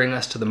that may bring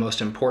us to the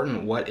most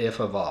important what if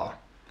of all.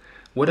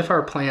 What if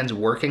our plans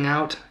working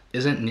out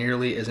isn't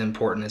nearly as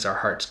important as our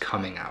hearts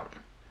coming out?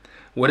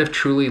 What if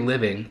truly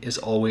living is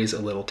always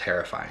a little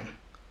terrifying?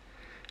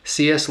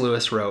 C.S.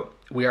 Lewis wrote,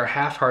 "We are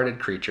half-hearted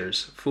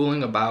creatures,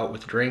 fooling about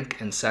with drink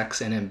and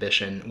sex and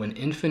ambition when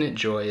infinite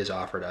joy is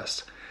offered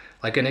us.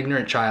 Like an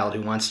ignorant child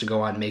who wants to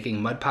go on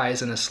making mud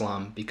pies in a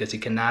slum because he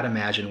cannot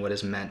imagine what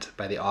is meant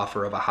by the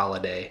offer of a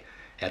holiday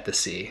at the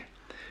sea.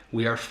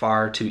 We are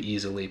far too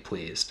easily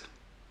pleased."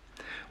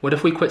 What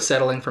if we quit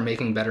settling for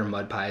making better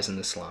mud pies in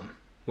the slum?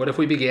 What if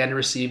we began to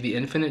receive the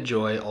infinite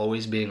joy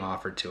always being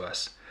offered to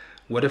us?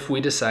 What if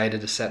we decided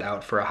to set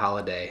out for a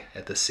holiday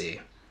at the sea?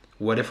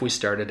 What if we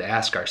started to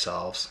ask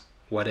ourselves,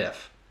 what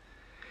if?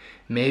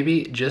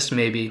 Maybe, just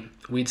maybe,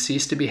 we'd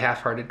cease to be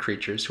half-hearted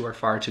creatures who are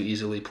far too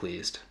easily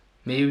pleased.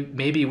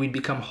 Maybe we'd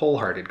become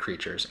wholehearted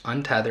creatures,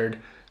 untethered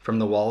from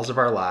the walls of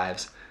our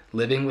lives,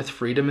 living with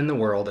freedom in the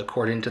world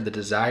according to the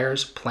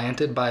desires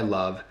planted by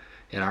love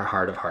in our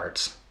heart of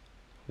hearts.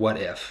 What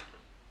if?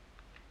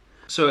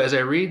 So as I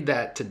read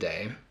that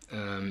today,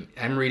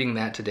 I'm reading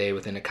that today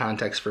within a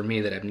context for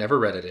me that I've never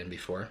read it in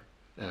before.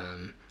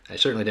 I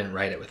certainly didn't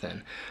write it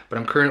within, but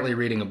I'm currently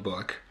reading a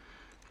book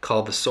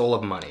called The Soul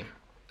of Money.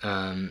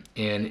 And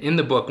in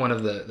the book, one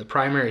of the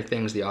primary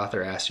things the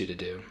author asks you to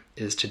do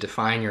is to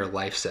define your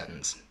life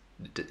sentence.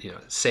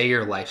 Say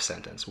your life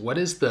sentence. What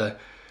is the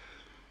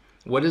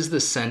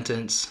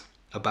sentence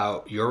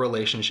about your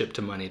relationship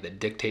to money that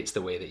dictates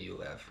the way that you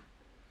live?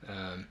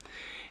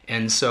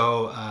 And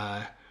so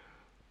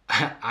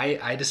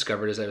I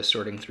discovered as I was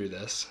sorting through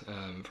this,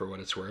 for what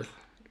it's worth,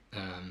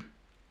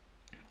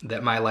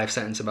 that my life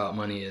sentence about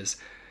money is,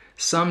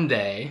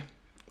 someday,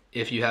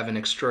 if you have an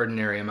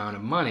extraordinary amount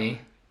of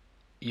money,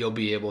 you'll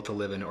be able to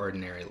live an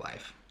ordinary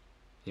life.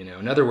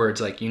 In other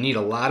words, like, you need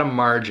a lot of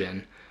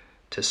margin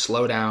to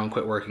slow down,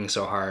 quit working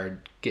so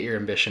hard, get your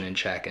ambition in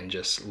check, and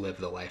just live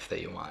the life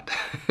that you want.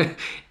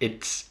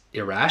 It's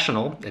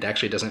irrational. It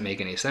actually doesn't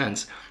make any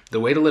sense. The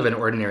way to live an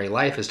ordinary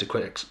life is to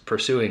quit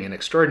pursuing an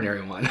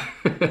extraordinary one.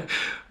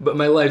 But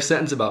my life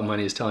sentence about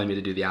money is telling me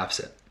to do the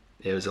opposite.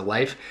 It was a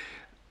life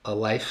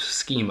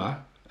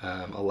schema,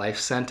 a life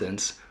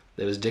sentence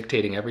that was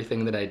dictating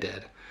everything that I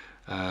did,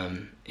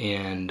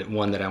 and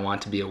one that I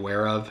want to be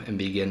aware of and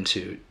begin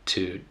to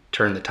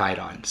turn the tide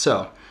on.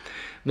 So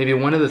maybe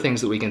one of the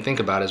things that we can think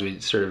about as we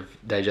sort of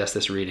digest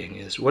this reading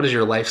is, what is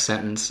your life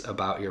sentence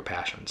about your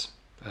passions?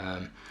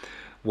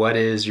 What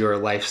is your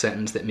life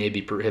sentence that may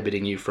be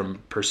prohibiting you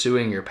from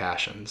pursuing your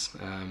passions?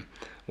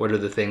 What are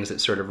the things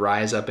that sort of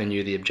rise up in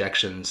you, the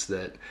objections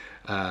that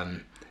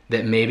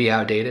may be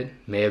outdated,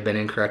 may have been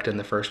incorrect in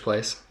the first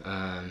place,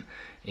 and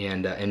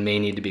may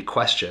need to be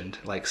questioned,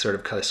 like sort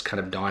of this kind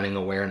of dawning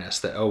awareness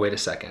that, oh, wait a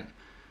second,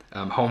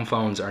 home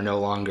phones are no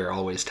longer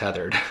always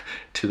tethered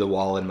to the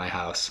wall in my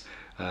house.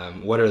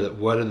 What are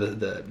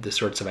the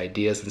sorts of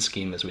ideas and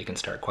schemas we can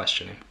start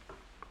questioning?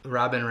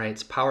 Robin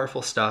writes,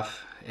 powerful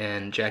stuff,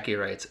 and Jackie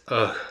writes,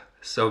 ugh,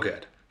 so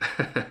good.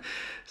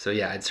 So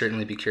yeah, I'd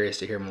certainly be curious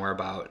to hear more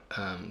about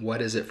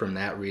what is it from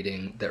that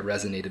reading that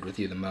resonated with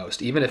you the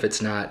most, even if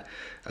it's not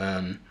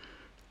an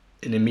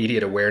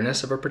immediate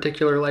awareness of a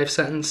particular life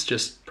sentence,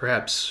 just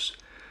perhaps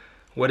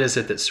what is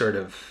it that sort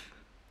of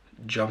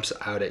jumps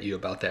out at you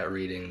about that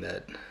reading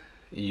that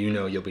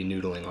you'll be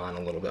noodling on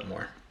a little bit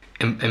more.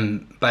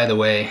 And by the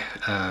way,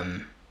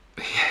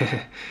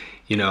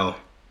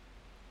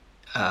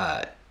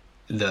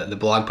 the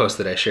blog post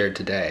that I shared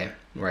today,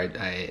 where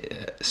I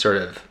sort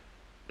of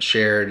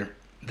shared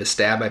the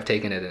stab I've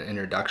taken at an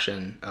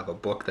introduction of a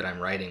book that I'm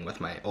writing with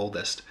my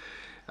oldest.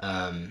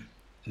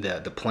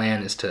 The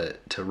plan is to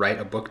write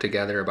a book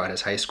together about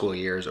his high school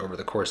years over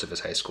the course of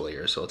his high school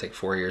years. So it'll take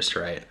 4 years to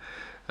write.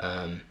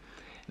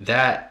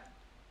 That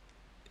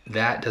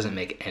doesn't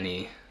make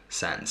any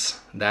sense.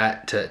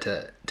 That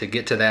to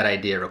get to that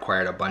idea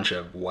required a bunch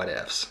of what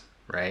ifs,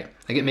 right?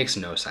 Like, it makes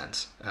no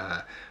sense.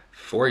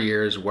 4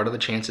 years, what are the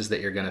chances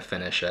that you're going to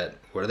finish it?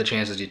 What are the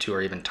chances you two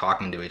are even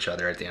talking to each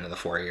other at the end of the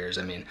 4 years?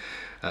 I mean,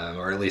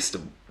 or at least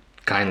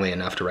kindly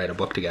enough to write a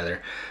book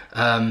together.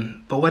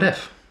 But what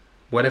if?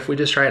 What if we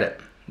just tried it?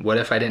 What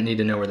if I didn't need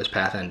to know where this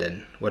path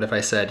ended? What if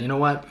I said, you know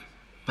what?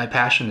 My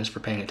passion is for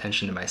paying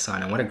attention to my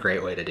son, and what a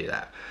great way to do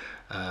that.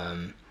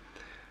 And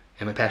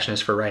my passion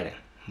is for writing.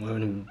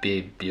 Wouldn't it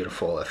be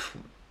beautiful if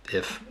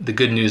the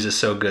good news is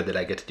so good that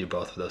I get to do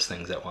both of those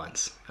things at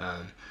once?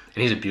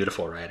 And he's a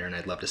beautiful writer, and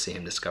I'd love to see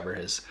him discover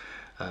his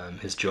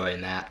joy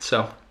in that.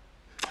 So,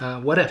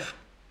 what if?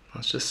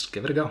 Let's just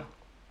give it a go.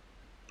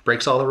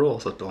 Breaks all the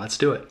rules. Let's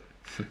do it.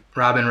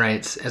 Robin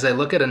writes, as I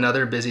look at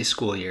another busy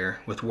school year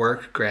with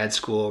work, grad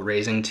school,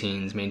 raising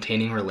teens,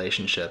 maintaining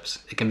relationships,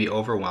 it can be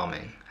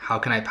overwhelming. How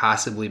can I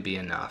possibly be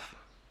enough?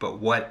 But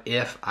what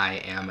if I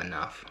am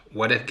enough?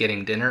 What if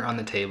getting dinner on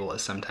the table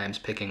is sometimes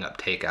picking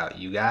up takeout?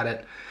 You got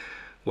it?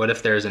 What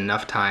if there's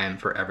enough time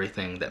for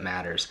everything that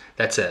matters?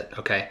 That's it,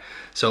 okay?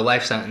 So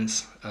life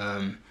sentence.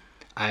 I'm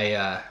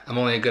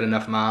only a good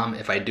enough mom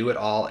if I do it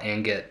all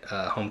and get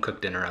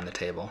home-cooked dinner on the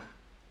table.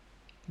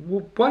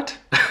 What?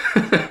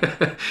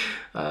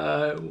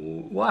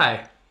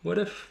 Why? What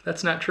if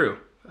that's not true?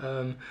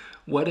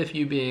 What if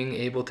you being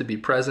able to be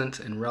present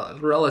and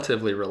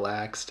relatively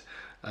relaxed,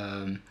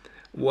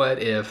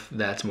 what if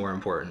that's more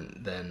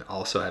important than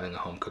also having a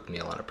home-cooked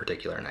meal on a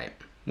particular night?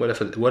 What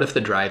if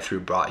the drive-through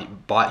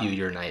bought you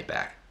your night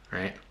back,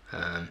 right?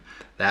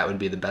 That would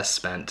be the best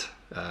spent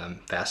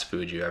fast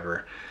food you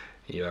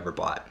ever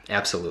bought.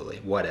 Absolutely.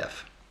 What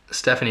if?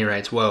 Stephanie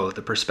writes, whoa,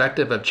 the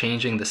perspective of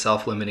changing the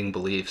self-limiting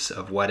beliefs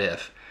of what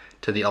if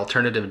to the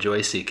alternative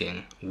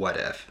joy-seeking what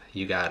if.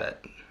 You got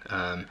it.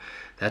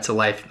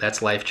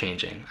 That's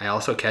life-changing. I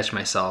also catch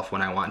myself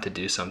when I want to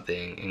do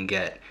something and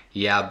get,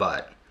 yeah,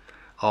 but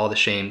all the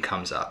shame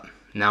comes up.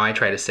 Now I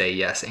try to say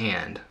yes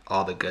and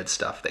all the good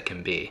stuff that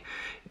can be.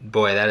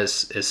 Boy, that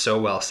is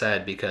so well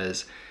said,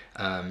 because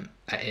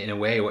in a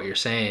way what you're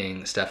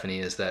saying, Stephanie,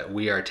 is that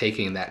we are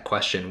taking that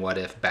question, what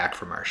if, back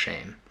from our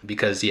shame.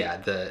 Because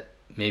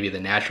maybe the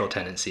natural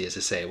tendency is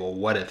to say, well,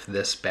 what if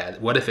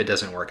it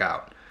doesn't work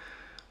out?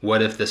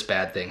 What if this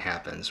bad thing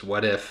happens?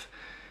 What if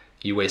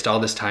you waste all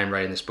this time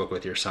writing this book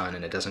with your son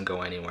and it doesn't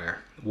go anywhere?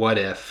 What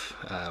if?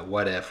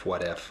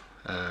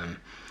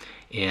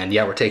 And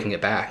yeah, we're taking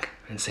it back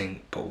and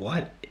saying, but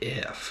what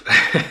if?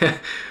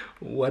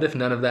 What if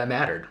none of that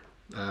mattered?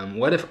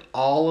 What if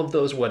all of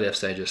those what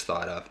ifs I just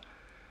thought of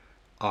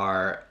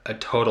are a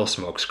total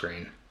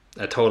smokescreen,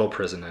 a total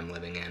prison I'm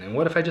living in? And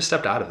what if I just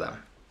stepped out of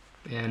them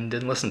and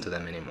didn't listen to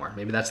them anymore?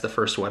 Maybe that's the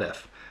first what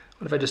if.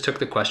 What if I just took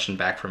the question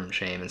back from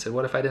shame and said,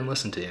 what if I didn't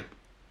listen to you?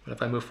 What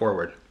if I move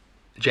forward?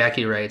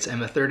 Jackie writes,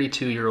 I'm a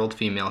 32-year-old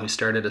female who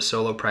started a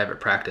solo private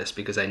practice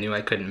because I knew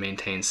I couldn't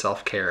maintain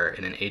self-care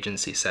in an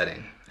agency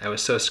setting. I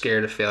was so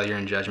scared of failure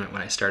and judgment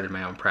when I started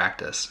my own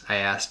practice. I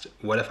asked,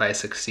 what if I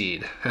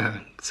succeed?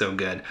 So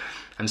good.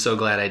 I'm so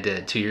glad I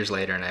did. 2 years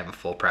later and I have a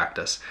full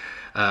practice.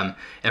 And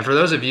for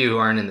those of you who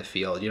aren't in the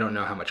field, you don't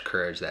know how much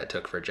courage that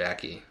took for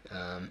Jackie.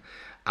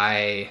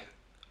 I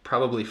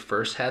probably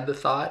first had the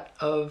thought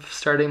of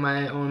starting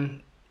my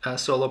own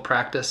solo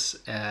practice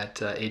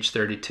at age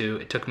 32.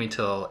 It took me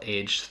till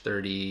age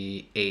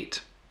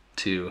 38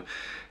 to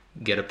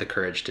get up the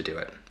courage to do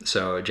it.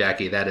 So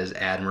Jackie, that is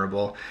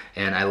admirable.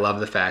 And I love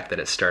the fact that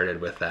it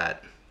started with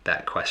that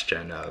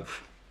question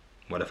of,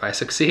 what if I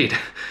succeed?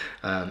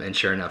 And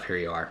sure enough, here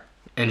you are.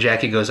 And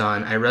Jackie goes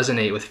on, I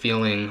resonate with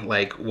feeling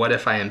like, what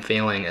if I am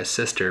failing as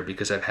sister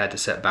because I've had to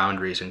set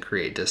boundaries and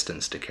create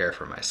distance to care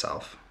for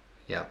myself?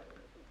 Yep.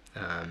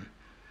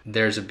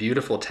 There's a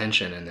beautiful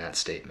tension in that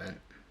statement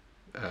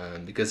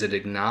because it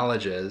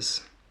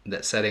acknowledges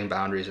that setting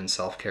boundaries and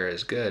self-care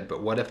is good,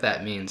 but what if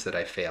that means that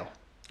I fail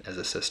as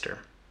a sister?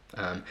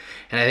 And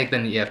I think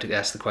then you have to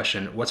ask the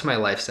question, what's my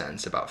life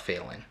sentence about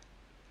failing?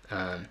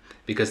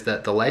 Because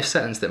the life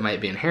sentence that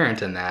might be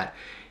inherent in that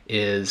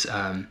is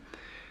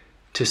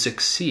to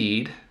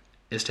succeed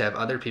is to have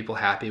other people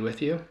happy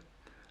with you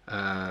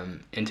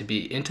and to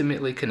be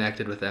intimately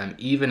connected with them,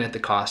 even at the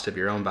cost of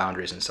your own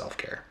boundaries and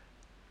self-care.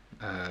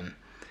 And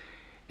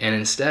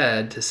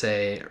instead to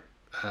say,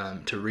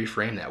 to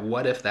reframe that,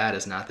 what if that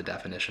is not the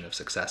definition of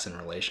success in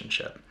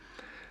relationship?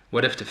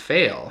 What if to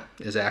fail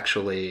is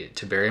actually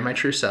to bury my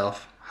true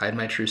self, hide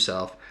my true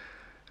self,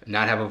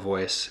 not have a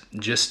voice,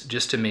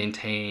 just to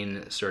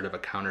maintain sort of a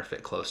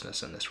counterfeit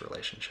closeness in this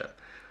relationship?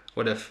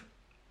 What if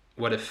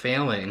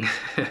failing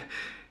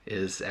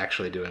is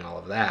actually doing all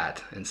of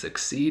that, and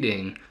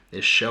succeeding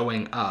is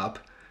showing up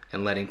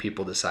and letting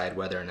people decide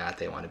whether or not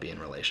they want to be in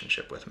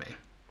relationship with me?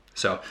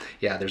 So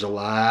yeah, there's a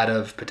lot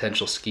of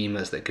potential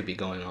schemas that could be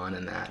going on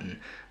in that,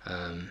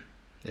 and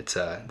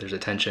there's a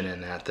tension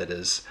in that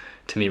is,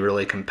 to me,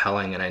 really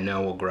compelling, and I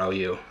know will grow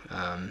you,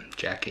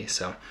 Jackie.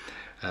 So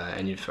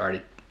and you've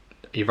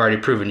already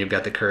proven you've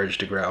got the courage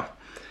to grow.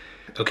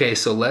 Okay,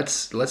 so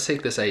let's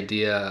take this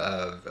idea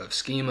of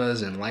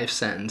schemas and life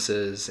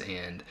sentences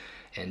and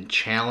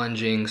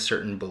challenging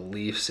certain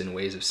beliefs and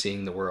ways of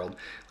seeing the world.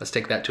 Let's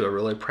take that to a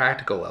really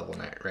practical level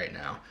right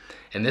now.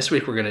 And this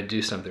week we're going to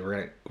do something.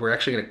 We're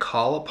actually going to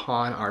call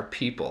upon our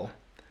people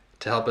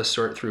to help us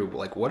sort through,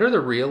 like, what are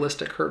the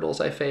realistic hurdles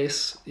I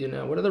face?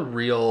 What are the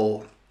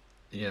real,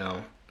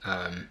 the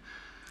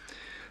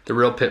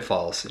real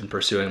pitfalls in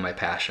pursuing my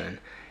passion?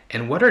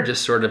 And what are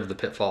just sort of the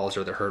pitfalls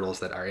or the hurdles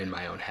that are in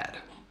my own head?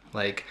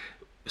 Like,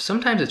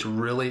 sometimes it's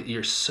really,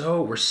 we're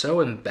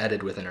so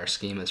embedded within our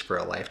schemas for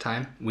a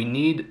lifetime. We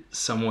need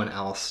someone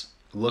else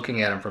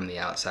looking at them from the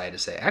outside to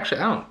say,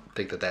 actually, I don't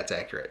think that that's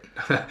accurate.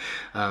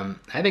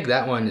 I think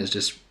that one is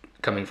just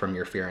coming from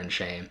your fear and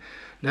shame.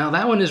 Now,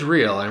 that one is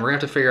real, and we're going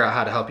to have to figure out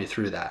how to help you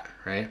through that,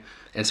 right?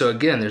 And so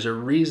again, there's a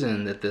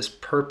reason that this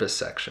purpose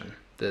section,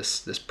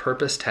 this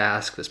purpose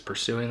task, this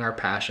pursuing our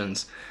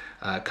passions,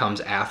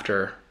 comes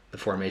after the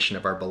formation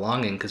of our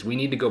belonging, because we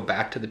need to go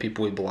back to the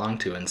people we belong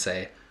to and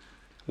say,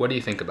 what do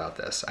you think about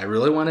this? I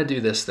really want to do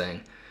this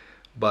thing,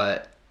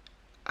 but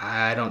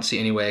I don't see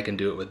any way I can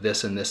do it with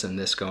this and this and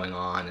this going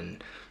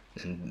on,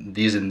 and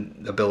these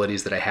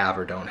abilities that I have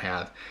or don't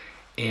have.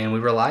 And we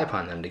rely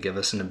upon them to give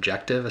us an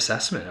objective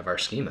assessment of our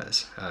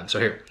schemas. So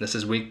here, this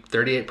is week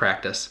 38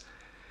 practice.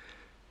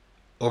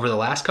 Over the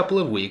last couple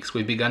of weeks,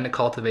 we've begun to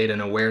cultivate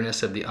an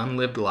awareness of the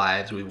unlived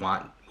lives we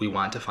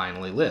want to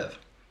finally live.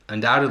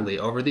 Undoubtedly,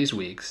 over these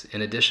weeks,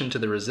 in addition to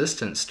the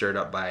resistance stirred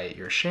up by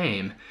your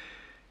shame,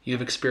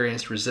 you've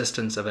experienced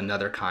resistance of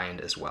another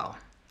kind as well.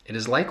 It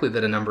is likely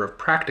that a number of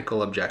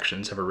practical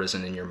objections have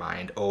arisen in your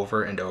mind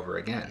over and over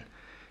again.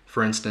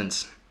 For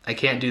instance, I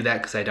can't do that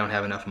because I don't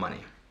have enough money.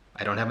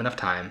 I don't have enough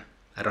time.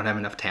 I don't have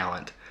enough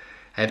talent.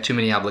 I have too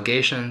many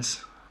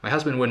obligations. My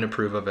husband wouldn't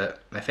approve of it.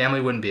 My family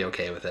wouldn't be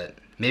okay with it.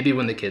 Maybe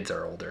when the kids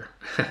are older.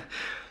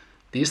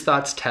 These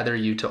thoughts tether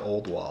you to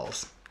old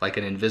walls, like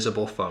an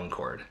invisible phone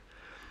cord.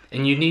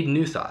 And you need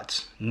new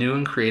thoughts, new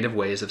and creative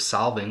ways of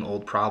solving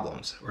old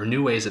problems, or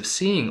new ways of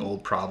seeing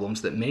old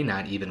problems that may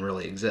not even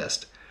really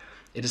exist.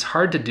 It is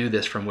hard to do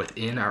this from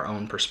within our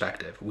own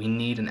perspective. We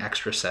need an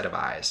extra set of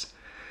eyes.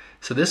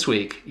 So this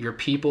week, your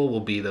people will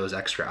be those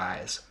extra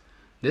eyes.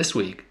 This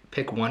week,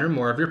 pick one or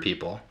more of your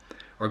people,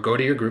 or go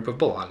to your group of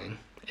belonging,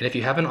 and if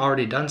you haven't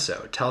already done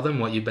so, tell them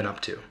what you've been up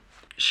to.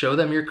 Show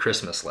them your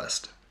Christmas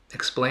list.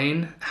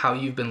 Explain how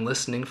you've been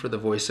listening for the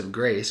voice of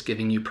grace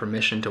giving you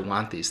permission to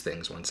want these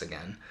things once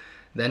again.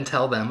 Then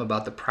tell them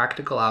about the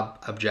practical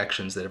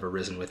objections that have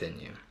arisen within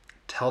you.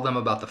 Tell them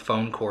about the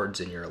phone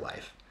cords in your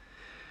life.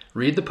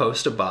 Read the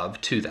post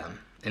above to them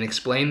and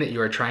explain that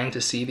you are trying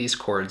to see these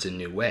cords in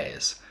new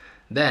ways.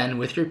 Then,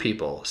 with your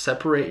people,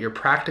 separate your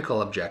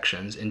practical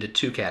objections into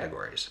two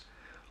categories: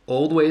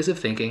 old ways of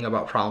thinking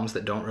about problems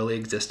that don't really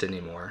exist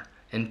anymore,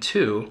 and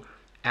two,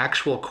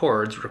 actual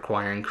cords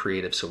requiring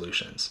creative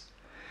solutions.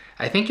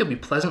 I think you'll be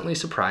pleasantly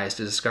surprised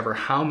to discover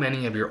how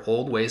many of your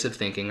old ways of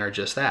thinking are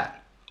just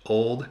that,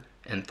 old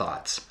and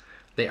thoughts.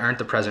 They aren't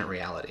the present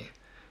reality.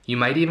 You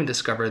might even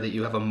discover that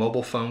you have a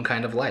mobile phone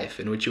kind of life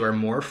in which you are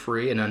more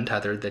free and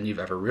untethered than you've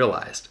ever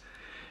realized.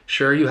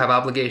 Sure, you have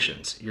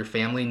obligations. Your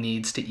family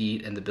needs to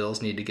eat and the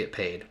bills need to get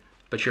paid.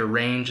 but your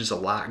range is a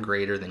lot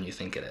greater than you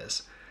think it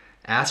is.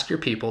 Ask your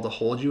people to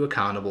hold you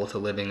accountable to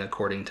living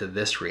according to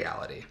this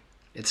reality.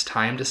 It's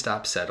time to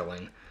stop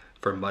settling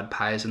for mud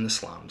pies in the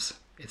slums.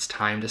 It's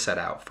time to set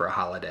out for a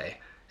holiday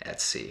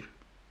at sea.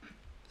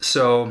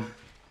 So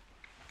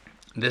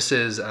this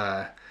is,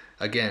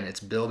 again, it's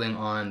building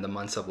on the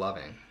months of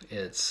loving.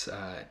 It's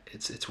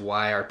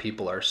why our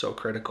people are so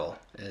critical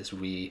as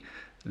we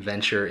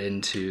venture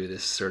into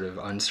this sort of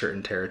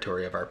uncertain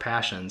territory of our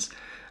passions.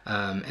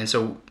 And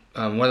so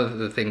one of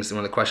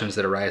the questions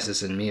that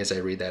arises in me as I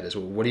read that is,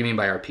 well, what do you mean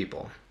by our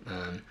people?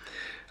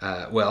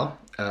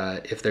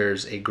 If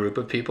there's a group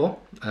of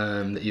people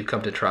that you've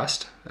come to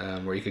trust,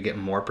 where you could get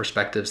more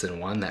perspectives than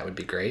one, that would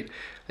be great.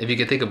 If you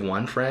could think of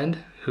one friend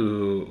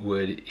who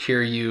would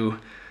hear you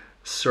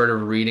sort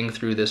of reading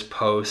through this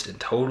post and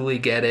totally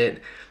get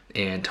it,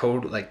 and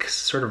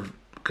sort of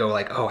go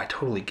like, oh, I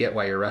totally get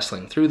why you're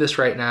wrestling through this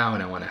right now,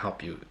 and I want to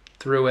help you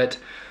through it.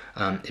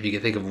 If you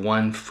could think of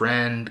one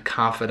friend,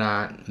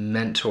 confidant,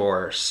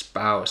 mentor,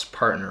 spouse,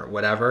 partner,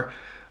 whatever,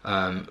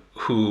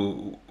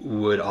 who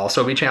would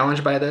also be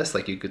challenged by this,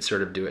 like you could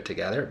sort of do it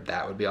together,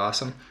 that would be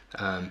awesome.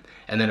 And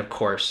then of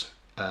course,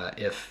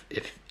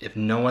 if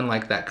no one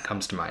like that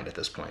comes to mind at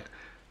this point,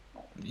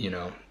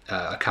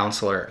 a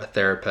counselor, a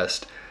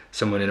therapist,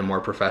 someone in a more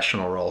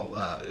professional role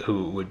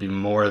who would be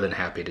more than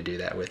happy to do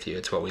that with you.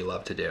 It's what we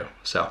love to do.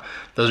 So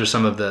those are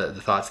some of the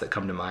thoughts that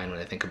come to mind when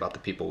I think about the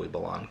people we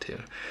belong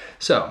to.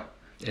 So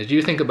as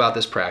you think about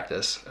this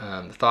practice,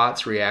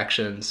 thoughts,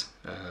 reactions,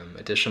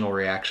 additional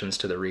reactions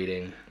to the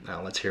reading,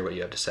 let's hear what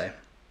you have to say.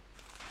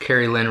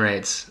 Carrie Lynn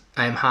writes,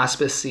 I am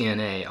hospice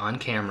CNA on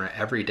camera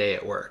every day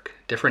at work.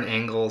 Different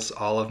angles,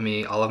 all of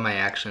me, all of my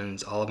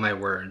actions, all of my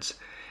words.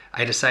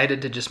 I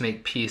decided to just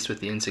make peace with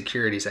the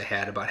insecurities I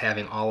had about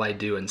having all I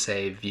do and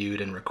say viewed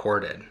and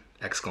recorded! !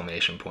 I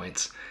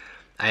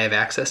have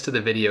access to the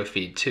video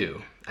feed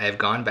too. I have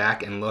gone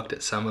back and looked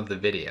at some of the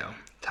video,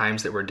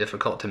 times that were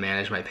difficult to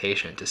manage my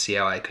patient, to see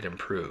how I could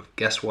improve.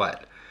 Guess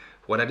what?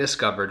 What I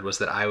discovered was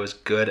that I was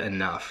good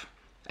enough.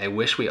 I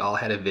wish we all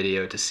had a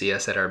video to see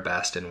us at our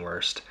best and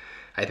worst.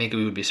 I think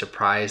we would be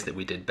surprised that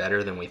we did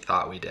better than we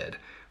thought we did.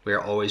 We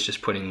are always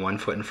just putting one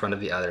foot in front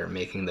of the other,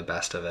 making the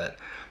best of it.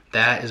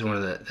 That's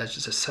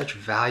just such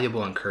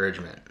valuable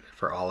encouragement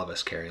for all of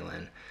us, Carrie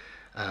Lynn.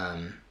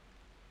 I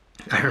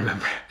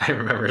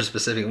remember a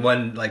specific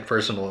one, like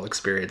personal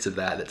experience of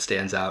that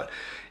stands out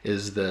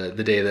is the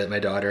day that my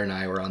daughter and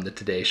I were on the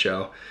Today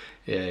Show,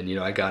 and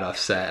I got off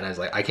set and I was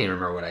like, I can't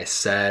remember what I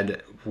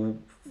said.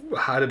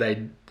 How did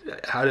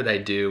I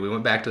do? We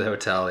went back to the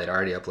hotel. They'd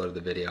already uploaded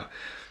the video,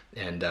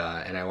 and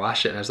I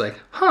watched it and I was like,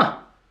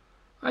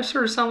 I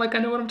sort of sound like I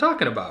know what I'm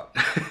talking about.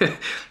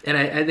 And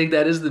I think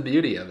that is the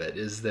beauty of it,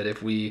 is that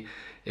if we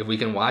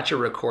can watch a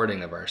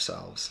recording of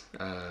ourselves,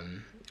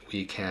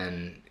 we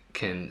can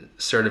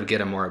sort of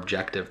get a more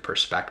objective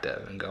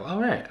perspective and go,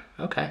 all right,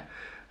 okay,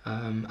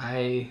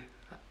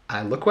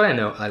 I look what I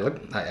know. I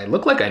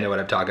look like I know what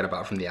I'm talking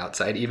about from the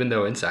outside, even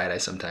though inside I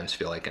sometimes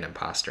feel like an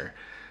imposter.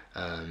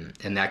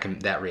 And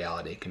that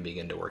reality can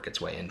begin to work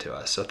its way into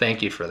us. So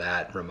thank you for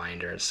that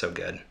reminder. It's so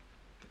good.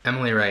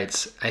 Emily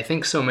writes, I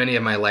think so many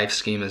of my life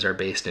schemas are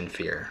based in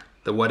fear.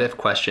 The what if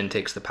question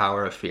takes the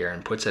power of fear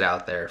and puts it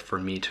out there for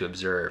me to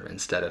observe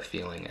instead of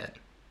feeling it.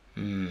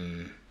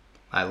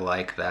 I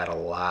like that a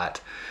lot.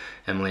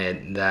 Emily,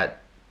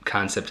 that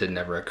concept had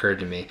never occurred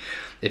to me.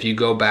 If you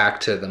go back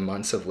to the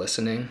months of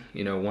listening,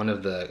 one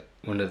of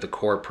the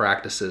core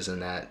practices in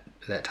that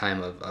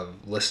time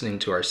of listening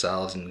to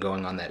ourselves and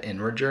going on that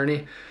inward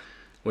journey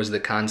was the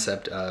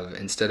concept of,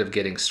 instead of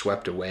getting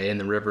swept away in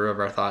the river of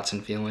our thoughts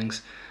and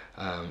feelings,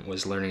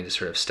 was learning to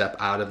sort of step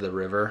out of the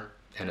river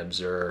and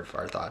observe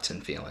our thoughts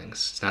and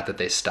feelings. It's not that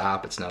they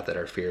stop, it's not that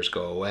our fears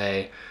go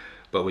away,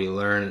 but we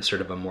learn sort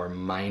of a more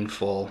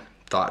mindful,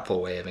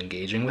 thoughtful way of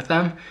engaging with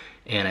them.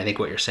 And I think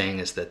what you're saying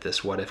is that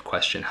this what if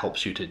question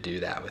helps you to do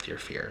that with your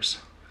fears.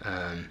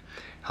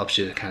 Helps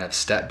you to kind of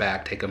step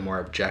back, take a more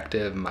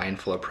objective,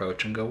 mindful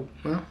approach and go,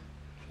 well,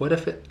 what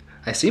if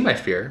I see my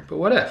fear, but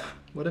what if?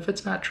 What if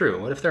it's not true?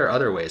 What if there are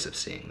other ways of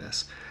seeing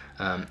this?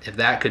 If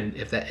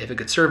it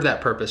could serve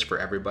that purpose for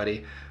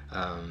everybody,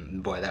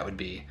 that'd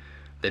be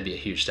a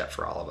huge step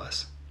for all of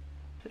us.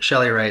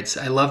 Shelley writes,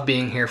 I love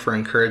being here for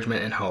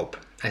encouragement and hope.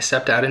 I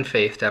stepped out in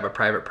faith to have a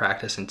private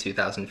practice in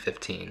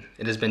 2015.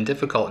 It has been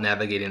difficult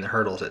navigating the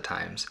hurdles at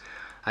times.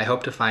 I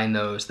hope to find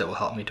those that will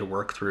help me to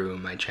work through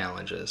my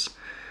challenges.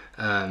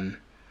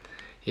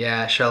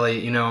 Yeah,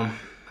 Shelley, I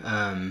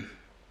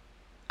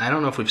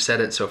don't know if we've said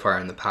it so far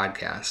in the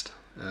podcast.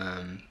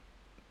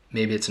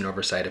 Maybe it's an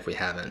oversight if we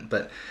haven't,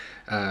 but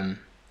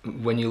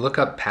when you look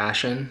up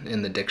passion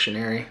in the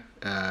dictionary,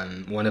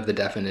 one of the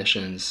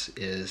definitions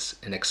is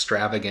an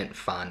extravagant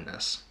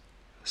fondness.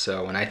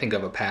 So when I think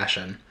of a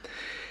passion,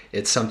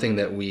 it's something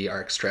that we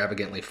are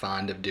extravagantly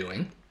fond of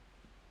doing.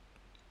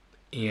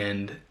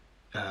 And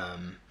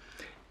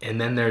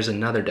then there's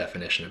another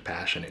definition of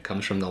passion. It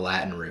comes from the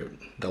Latin root.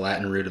 The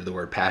Latin root of the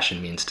word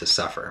passion means to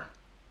suffer.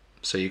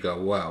 So you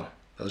go, whoa,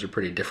 those are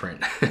pretty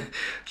different.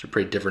 Those are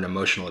pretty different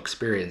emotional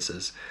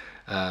experiences.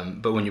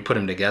 But when you put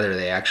them together,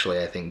 they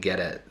actually, I think, get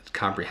at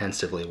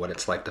comprehensively what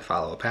it's like to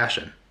follow a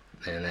passion.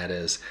 And that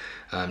is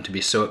to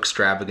be so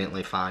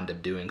extravagantly fond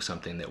of doing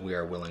something that we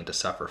are willing to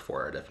suffer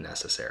for it if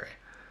necessary.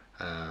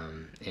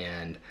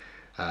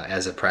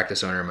 As a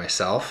practice owner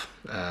myself,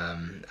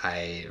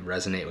 I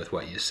resonate with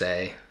what you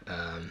say.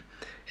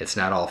 It's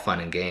not all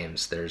fun and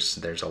games.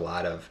 There's a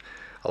lot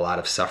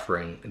of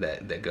suffering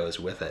that goes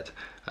with it.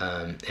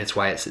 It's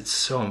why it's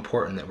so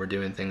important that we're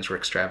doing things we're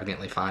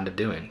extravagantly fond of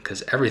doing,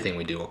 because everything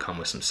we do will come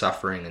with some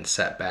suffering and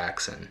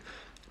setbacks and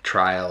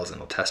trials,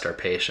 and will test our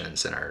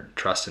patience and our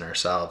trust in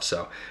ourselves.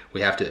 So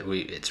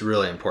it's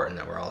really important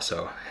that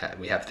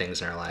we have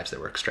things in our lives that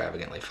we're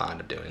extravagantly fond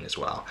of doing as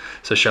well.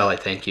 So Shelley,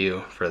 thank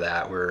you for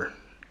that.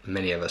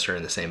 Many of us are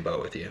in the same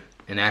boat with you.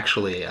 And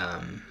actually,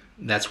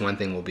 that's one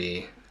thing we'll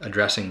be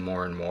addressing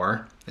more and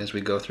more as we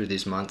go through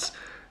these months,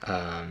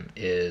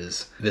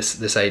 is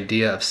this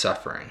idea of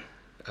suffering,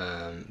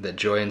 that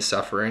joy and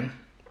suffering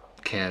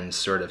can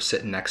sort of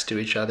sit next to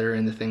each other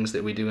in the things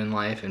that we do in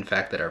life. In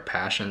fact, that our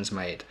passions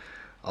might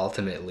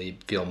ultimately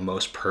feel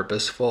most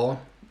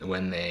purposeful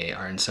when they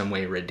are in some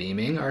way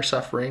redeeming our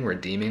suffering,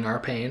 redeeming our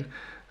pain.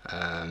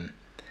 And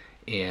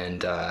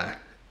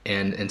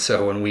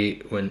so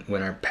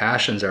when our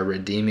passions are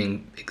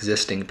redeeming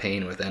existing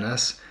pain within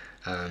us,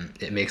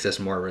 it makes us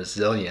more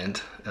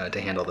resilient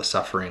to handle the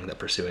suffering that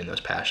pursuing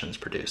those passions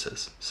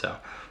produces. So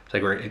it's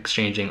like we're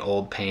exchanging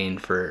old pain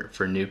for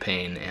new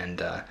pain,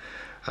 and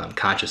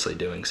consciously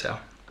doing so.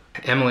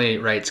 Emily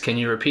writes, can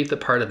you repeat the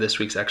part of this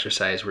week's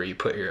exercise where you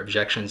put your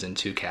objections in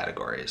 2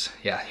 categories?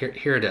 Yeah,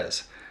 here it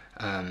is.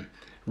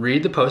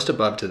 Read the post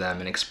above to them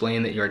and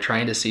explain that you are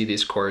trying to see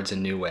these chords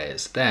in new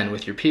ways. Then,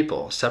 with your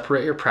people,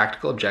 separate your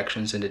practical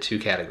objections into 2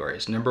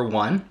 categories. Number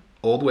 1,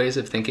 old ways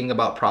of thinking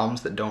about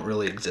problems that don't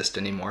really exist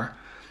anymore.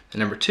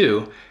 And number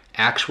 2,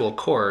 actual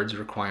chords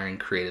requiring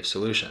creative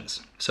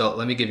solutions. So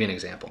let me give you an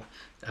example.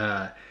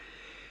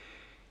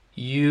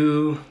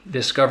 You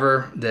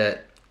discover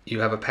that you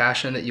have a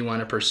passion that you want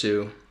to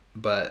pursue,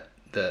 but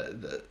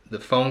the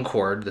phone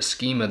cord, the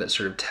schema that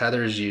sort of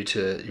tethers you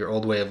to your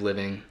old way of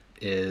living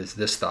is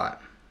this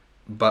thought: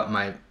 but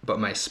my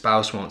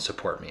spouse won't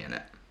support me in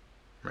it,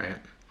 right?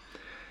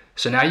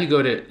 So now you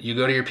go to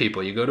your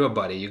people, you go to a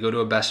buddy, you go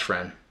to a best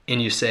friend,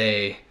 and you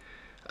say,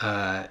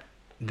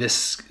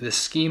 this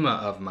schema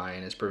of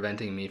mine is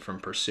preventing me from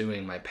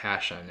pursuing my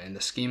passion, and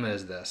the schema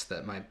is this: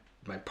 that my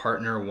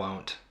partner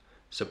won't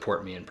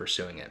support me in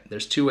pursuing it.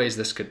 There's 2 ways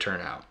this could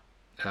turn out.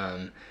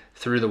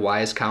 Through the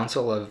wise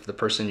counsel of the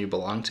person you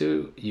belong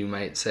to, you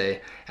might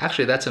say,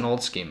 actually, that's an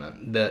old schema.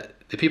 The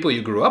people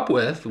you grew up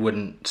with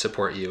wouldn't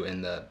support you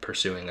in the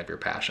pursuing of your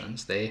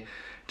passions. They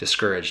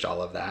discouraged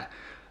all of that.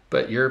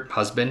 But your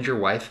husband, your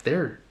wife,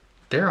 they're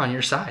on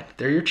your side.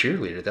 They're your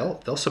cheerleader.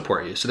 They'll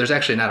support you. So there's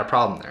actually not a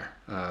problem there.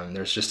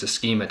 There's just a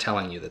schema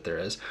telling you that there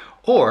is.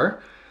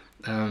 Or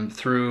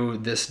through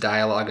this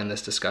dialogue and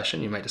this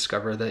discussion, you might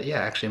discover that, yeah,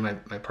 actually my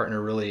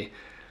partner really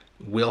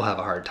will have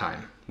a hard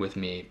time with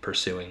me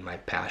pursuing my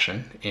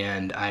passion,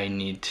 and I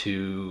need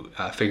to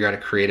figure out a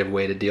creative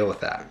way to deal with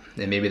that.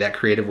 And maybe that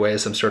creative way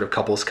is some sort of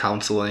couples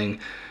counseling,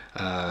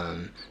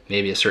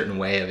 maybe a certain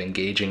way of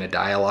engaging a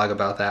dialogue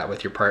about that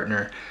with your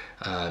partner,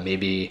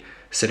 maybe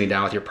sitting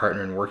down with your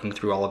partner and working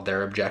through all of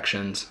their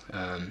objections.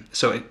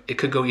 So it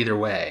could go either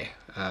way,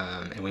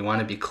 and we want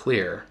to be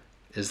clear: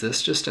 is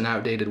this just an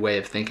outdated way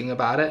of thinking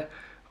about it,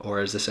 or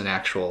is this an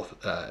actual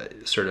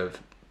sort of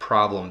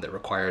problem that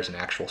requires an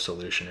actual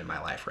solution in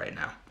my life right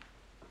now?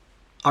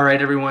 All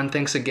right, everyone,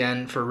 thanks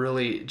again for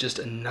really just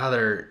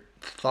another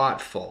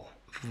thoughtful,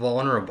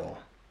 vulnerable,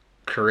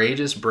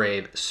 courageous,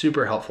 brave,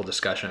 super helpful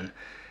discussion.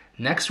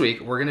 Next week,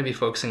 we're going to be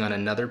focusing on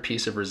another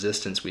piece of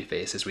resistance we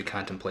face as we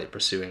contemplate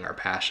pursuing our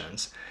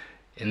passions.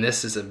 And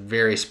this is a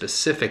very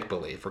specific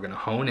belief. We're going to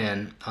hone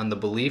in on the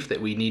belief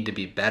that we need to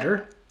be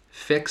better,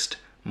 fixed,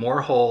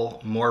 more whole,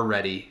 more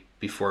ready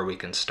before we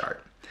can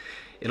start.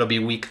 It'll be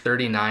week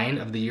 39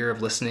 of the year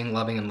of listening,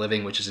 loving, and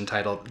living, which is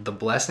entitled The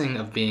Blessing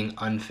of Being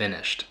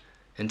Unfinished.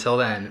 Until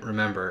then,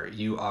 remember,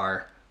 you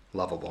are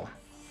lovable.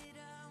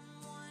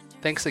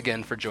 Thanks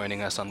again for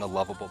joining us on the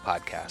Loveable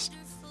podcast.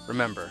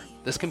 Remember,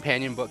 this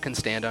companion book can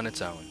stand on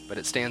its own, but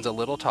it stands a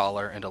little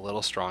taller and a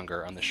little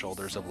stronger on the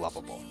shoulders of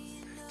Loveable.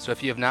 So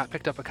if you have not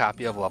picked up a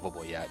copy of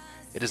Loveable yet,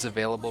 it is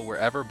available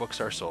wherever books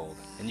are sold,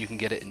 and you can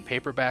get it in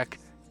paperback,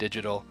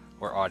 digital,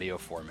 or audio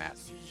format.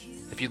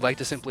 If you'd like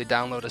to simply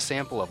download a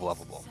sample of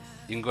Loveable,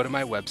 you can go to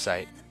my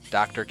website,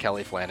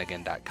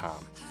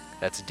 drkellyflanagan.com.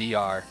 That's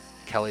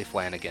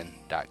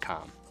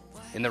drkellyflanagan.com.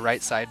 In the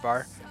right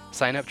sidebar,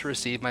 sign up to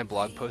receive my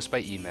blog post by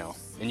email,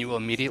 and you will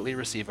immediately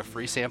receive a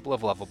free sample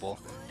of Loveable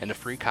and a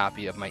free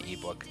copy of my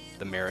ebook,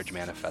 The Marriage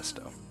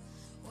Manifesto.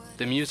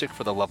 The music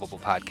for the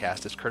Loveable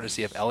podcast is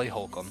courtesy of Ellie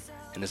Holcomb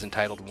and is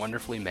entitled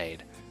Wonderfully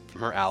Made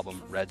from her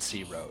album Red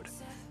Sea Road.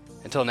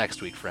 Until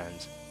next week,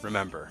 friends,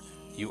 remember,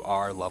 you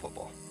are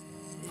lovable.